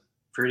that's a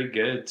pretty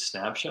good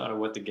snapshot of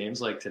what the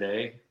game's like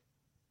today.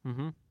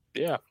 Mm-hmm.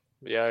 Yeah,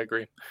 I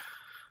agree.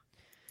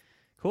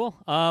 Cool.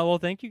 Well,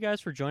 thank you guys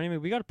for joining me.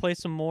 We got to play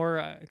some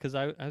more because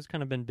I was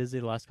kind of been busy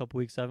the last couple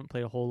weeks. I haven't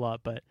played a whole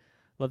lot, but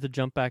love to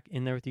jump back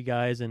in there with you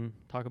guys and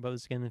talk about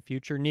this again in the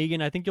future.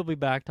 Negan, I think you'll be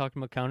back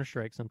talking about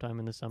Counter-Strike sometime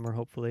in the summer,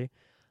 hopefully,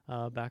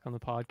 back on the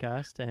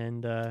podcast.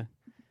 And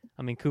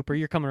I mean, Cooper,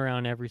 you're coming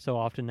around every so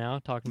often now,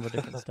 talking about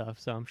different stuff.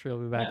 So I'm sure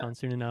you'll be back on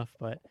soon enough.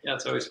 But yeah,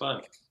 it's always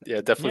fun. Yeah,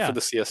 definitely for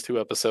the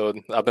CS2 episode.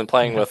 I've been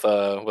playing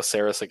with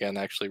Saris again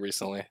actually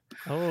recently.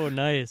 Oh,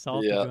 nice!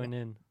 I'll have to join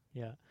in.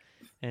 Yeah.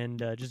 And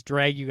just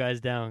drag you guys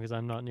down because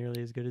I'm not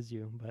nearly as good as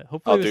you. But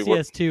hopefully with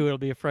CS2, it'll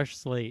be a fresh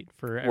slate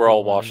for everyone. We're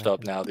all washed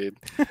up now, dude.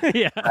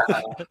 Yeah.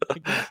 I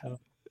guess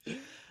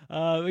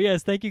so.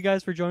 Yes, thank you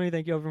guys for joining me.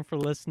 Thank you everyone for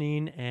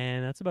listening.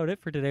 And that's about it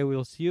for today. We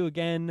will see you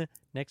again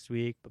next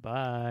week.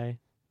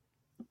 Bye-bye.